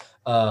has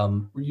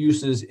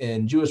uses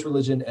in Jewish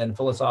religion and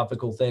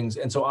philosophical things.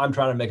 And so I'm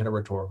trying to make it a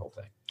rhetorical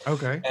thing.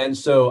 Okay. And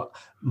so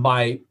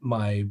my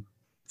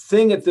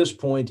thing at this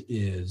point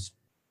is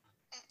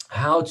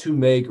how to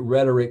make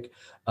rhetoric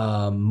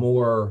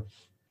more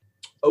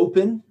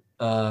open,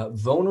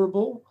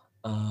 vulnerable,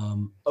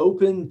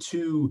 open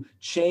to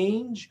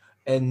change,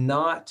 and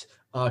not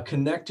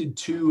connected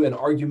to an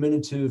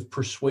argumentative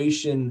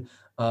persuasion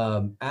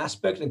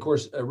aspect. And of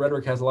course,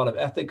 rhetoric has a lot of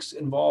ethics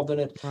involved in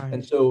it. Right.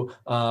 And so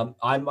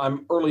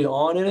I'm early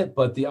on in it,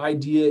 but the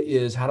idea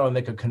is, how do I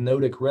make a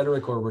kenotic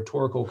rhetoric or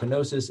rhetorical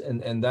kenosis?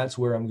 And that's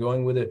where I'm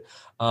going with it.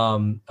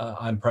 I'm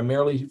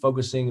primarily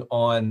focusing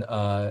on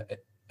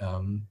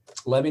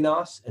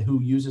Levinas,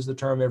 who uses the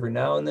term every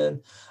now and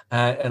then.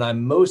 And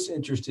I'm most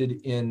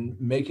interested in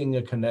making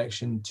a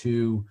connection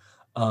to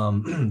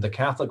the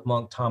Catholic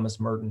monk Thomas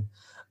Merton,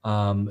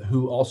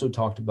 who also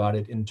talked about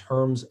it in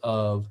terms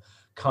of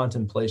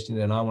contemplation,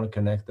 and I want to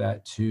connect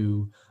that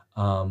to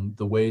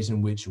the ways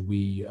in which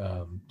we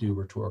do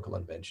rhetorical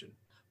invention.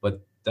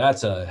 But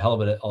that's a hell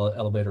of an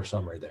elevator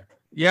summary there.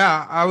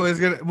 Yeah, I was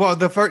gonna. Well,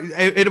 the first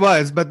it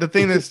was, but the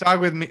thing that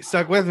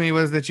stuck with me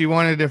was that you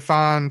wanted to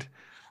find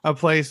a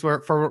place where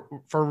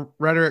for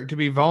rhetoric to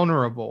be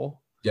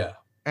vulnerable. Yeah,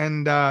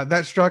 and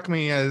that struck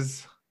me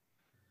as,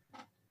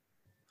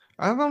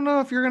 I don't know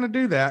if you're gonna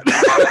do that.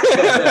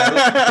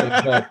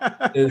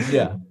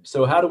 Yeah.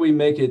 So how do we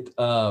make it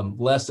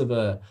less of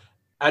a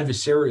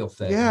adversarial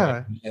thing?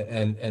 Yeah,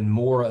 right? and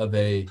more of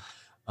a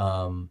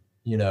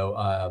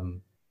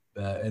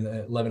and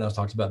Levinas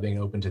talks about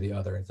being open to the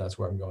other, and that's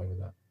where I'm going with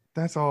that.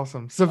 That's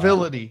awesome.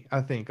 Civility,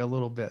 I think, a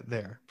little bit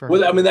there.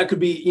 Well, I mean, that could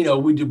be,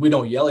 we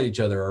don't yell at each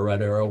other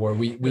or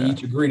we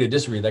each agree to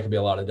disagree. That could be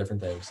a lot of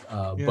different things.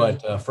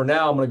 But for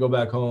now, I'm going to go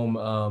back home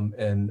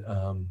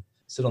and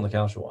sit on the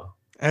couch a while.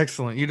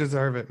 Excellent. You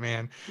deserve it,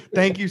 man.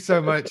 Thank you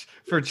so much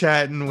for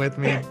chatting with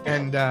me.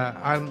 And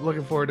I'm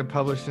looking forward to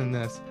publishing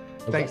this.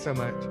 Okay. Thanks so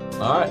much.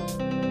 All right.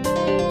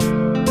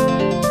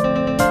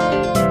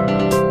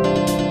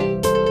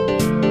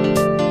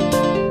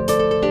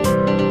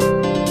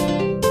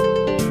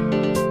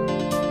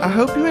 I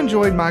hope you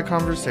enjoyed my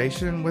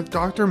conversation with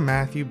Dr.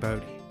 Matthew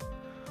Boedy.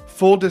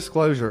 Full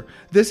disclosure,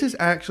 this is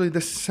actually the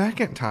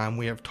second time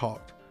we have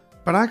talked,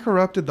 but I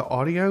corrupted the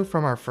audio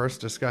from our first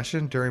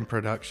discussion during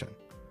production.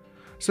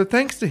 So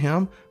thanks to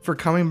him for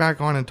coming back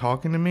on and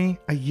talking to me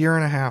a year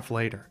and a half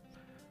later.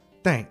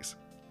 Thanks.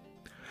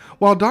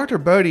 While Dr.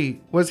 Boedy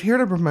was here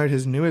to promote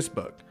his newest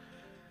book,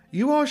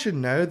 you all should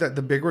know that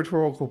the Big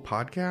Rhetorical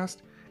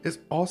Podcast is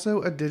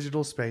also a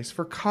digital space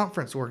for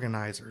conference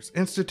organizers,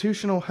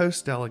 institutional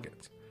host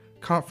delegates,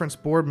 conference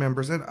board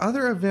members, and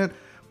other event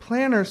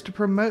planners to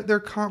promote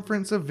their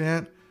conference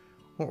event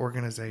or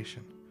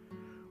organization.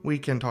 We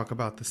can talk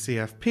about the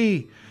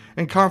CFP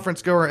and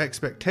conference goer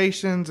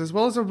expectations, as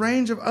well as a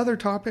range of other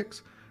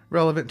topics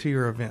relevant to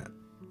your event.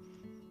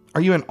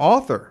 Are you an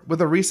author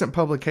with a recent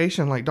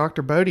publication like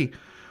Dr. Boedy?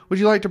 Would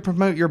you like to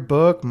promote your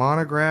book,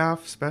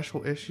 monograph,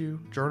 special issue,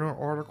 journal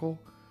article?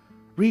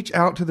 Reach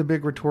out to the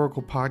Big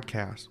Rhetorical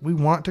Podcast. We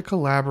want to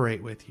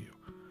collaborate with you.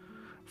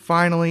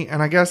 Finally,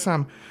 and I guess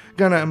I'm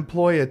going to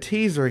employ a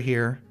teaser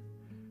here,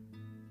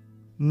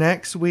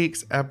 next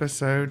week's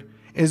episode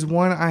is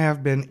one I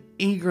have been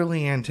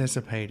eagerly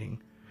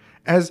anticipating,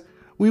 as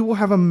we will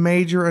have a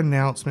major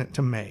announcement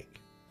to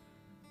make.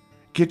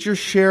 Get your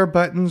share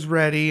buttons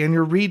ready and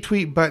your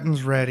retweet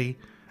buttons ready.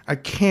 I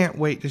can't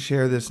wait to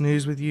share this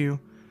news with you,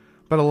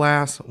 but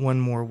alas, one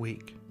more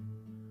week.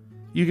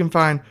 You can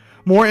find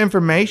more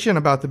information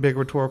about the Big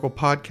Rhetorical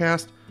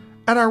Podcast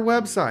at our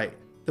website,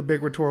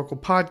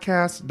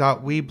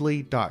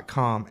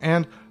 thebigRhetoricalPodcast.weebly.com,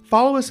 and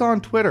follow us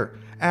on Twitter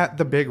at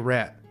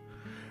TheBigRhet.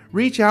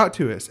 Reach out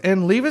to us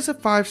and leave us a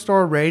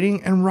 5-star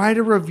rating and write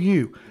a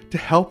review to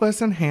help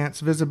us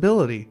enhance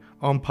visibility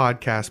on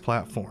podcast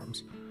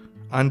platforms.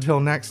 Until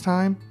next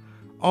time,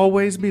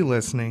 always be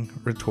listening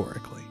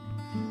rhetorically.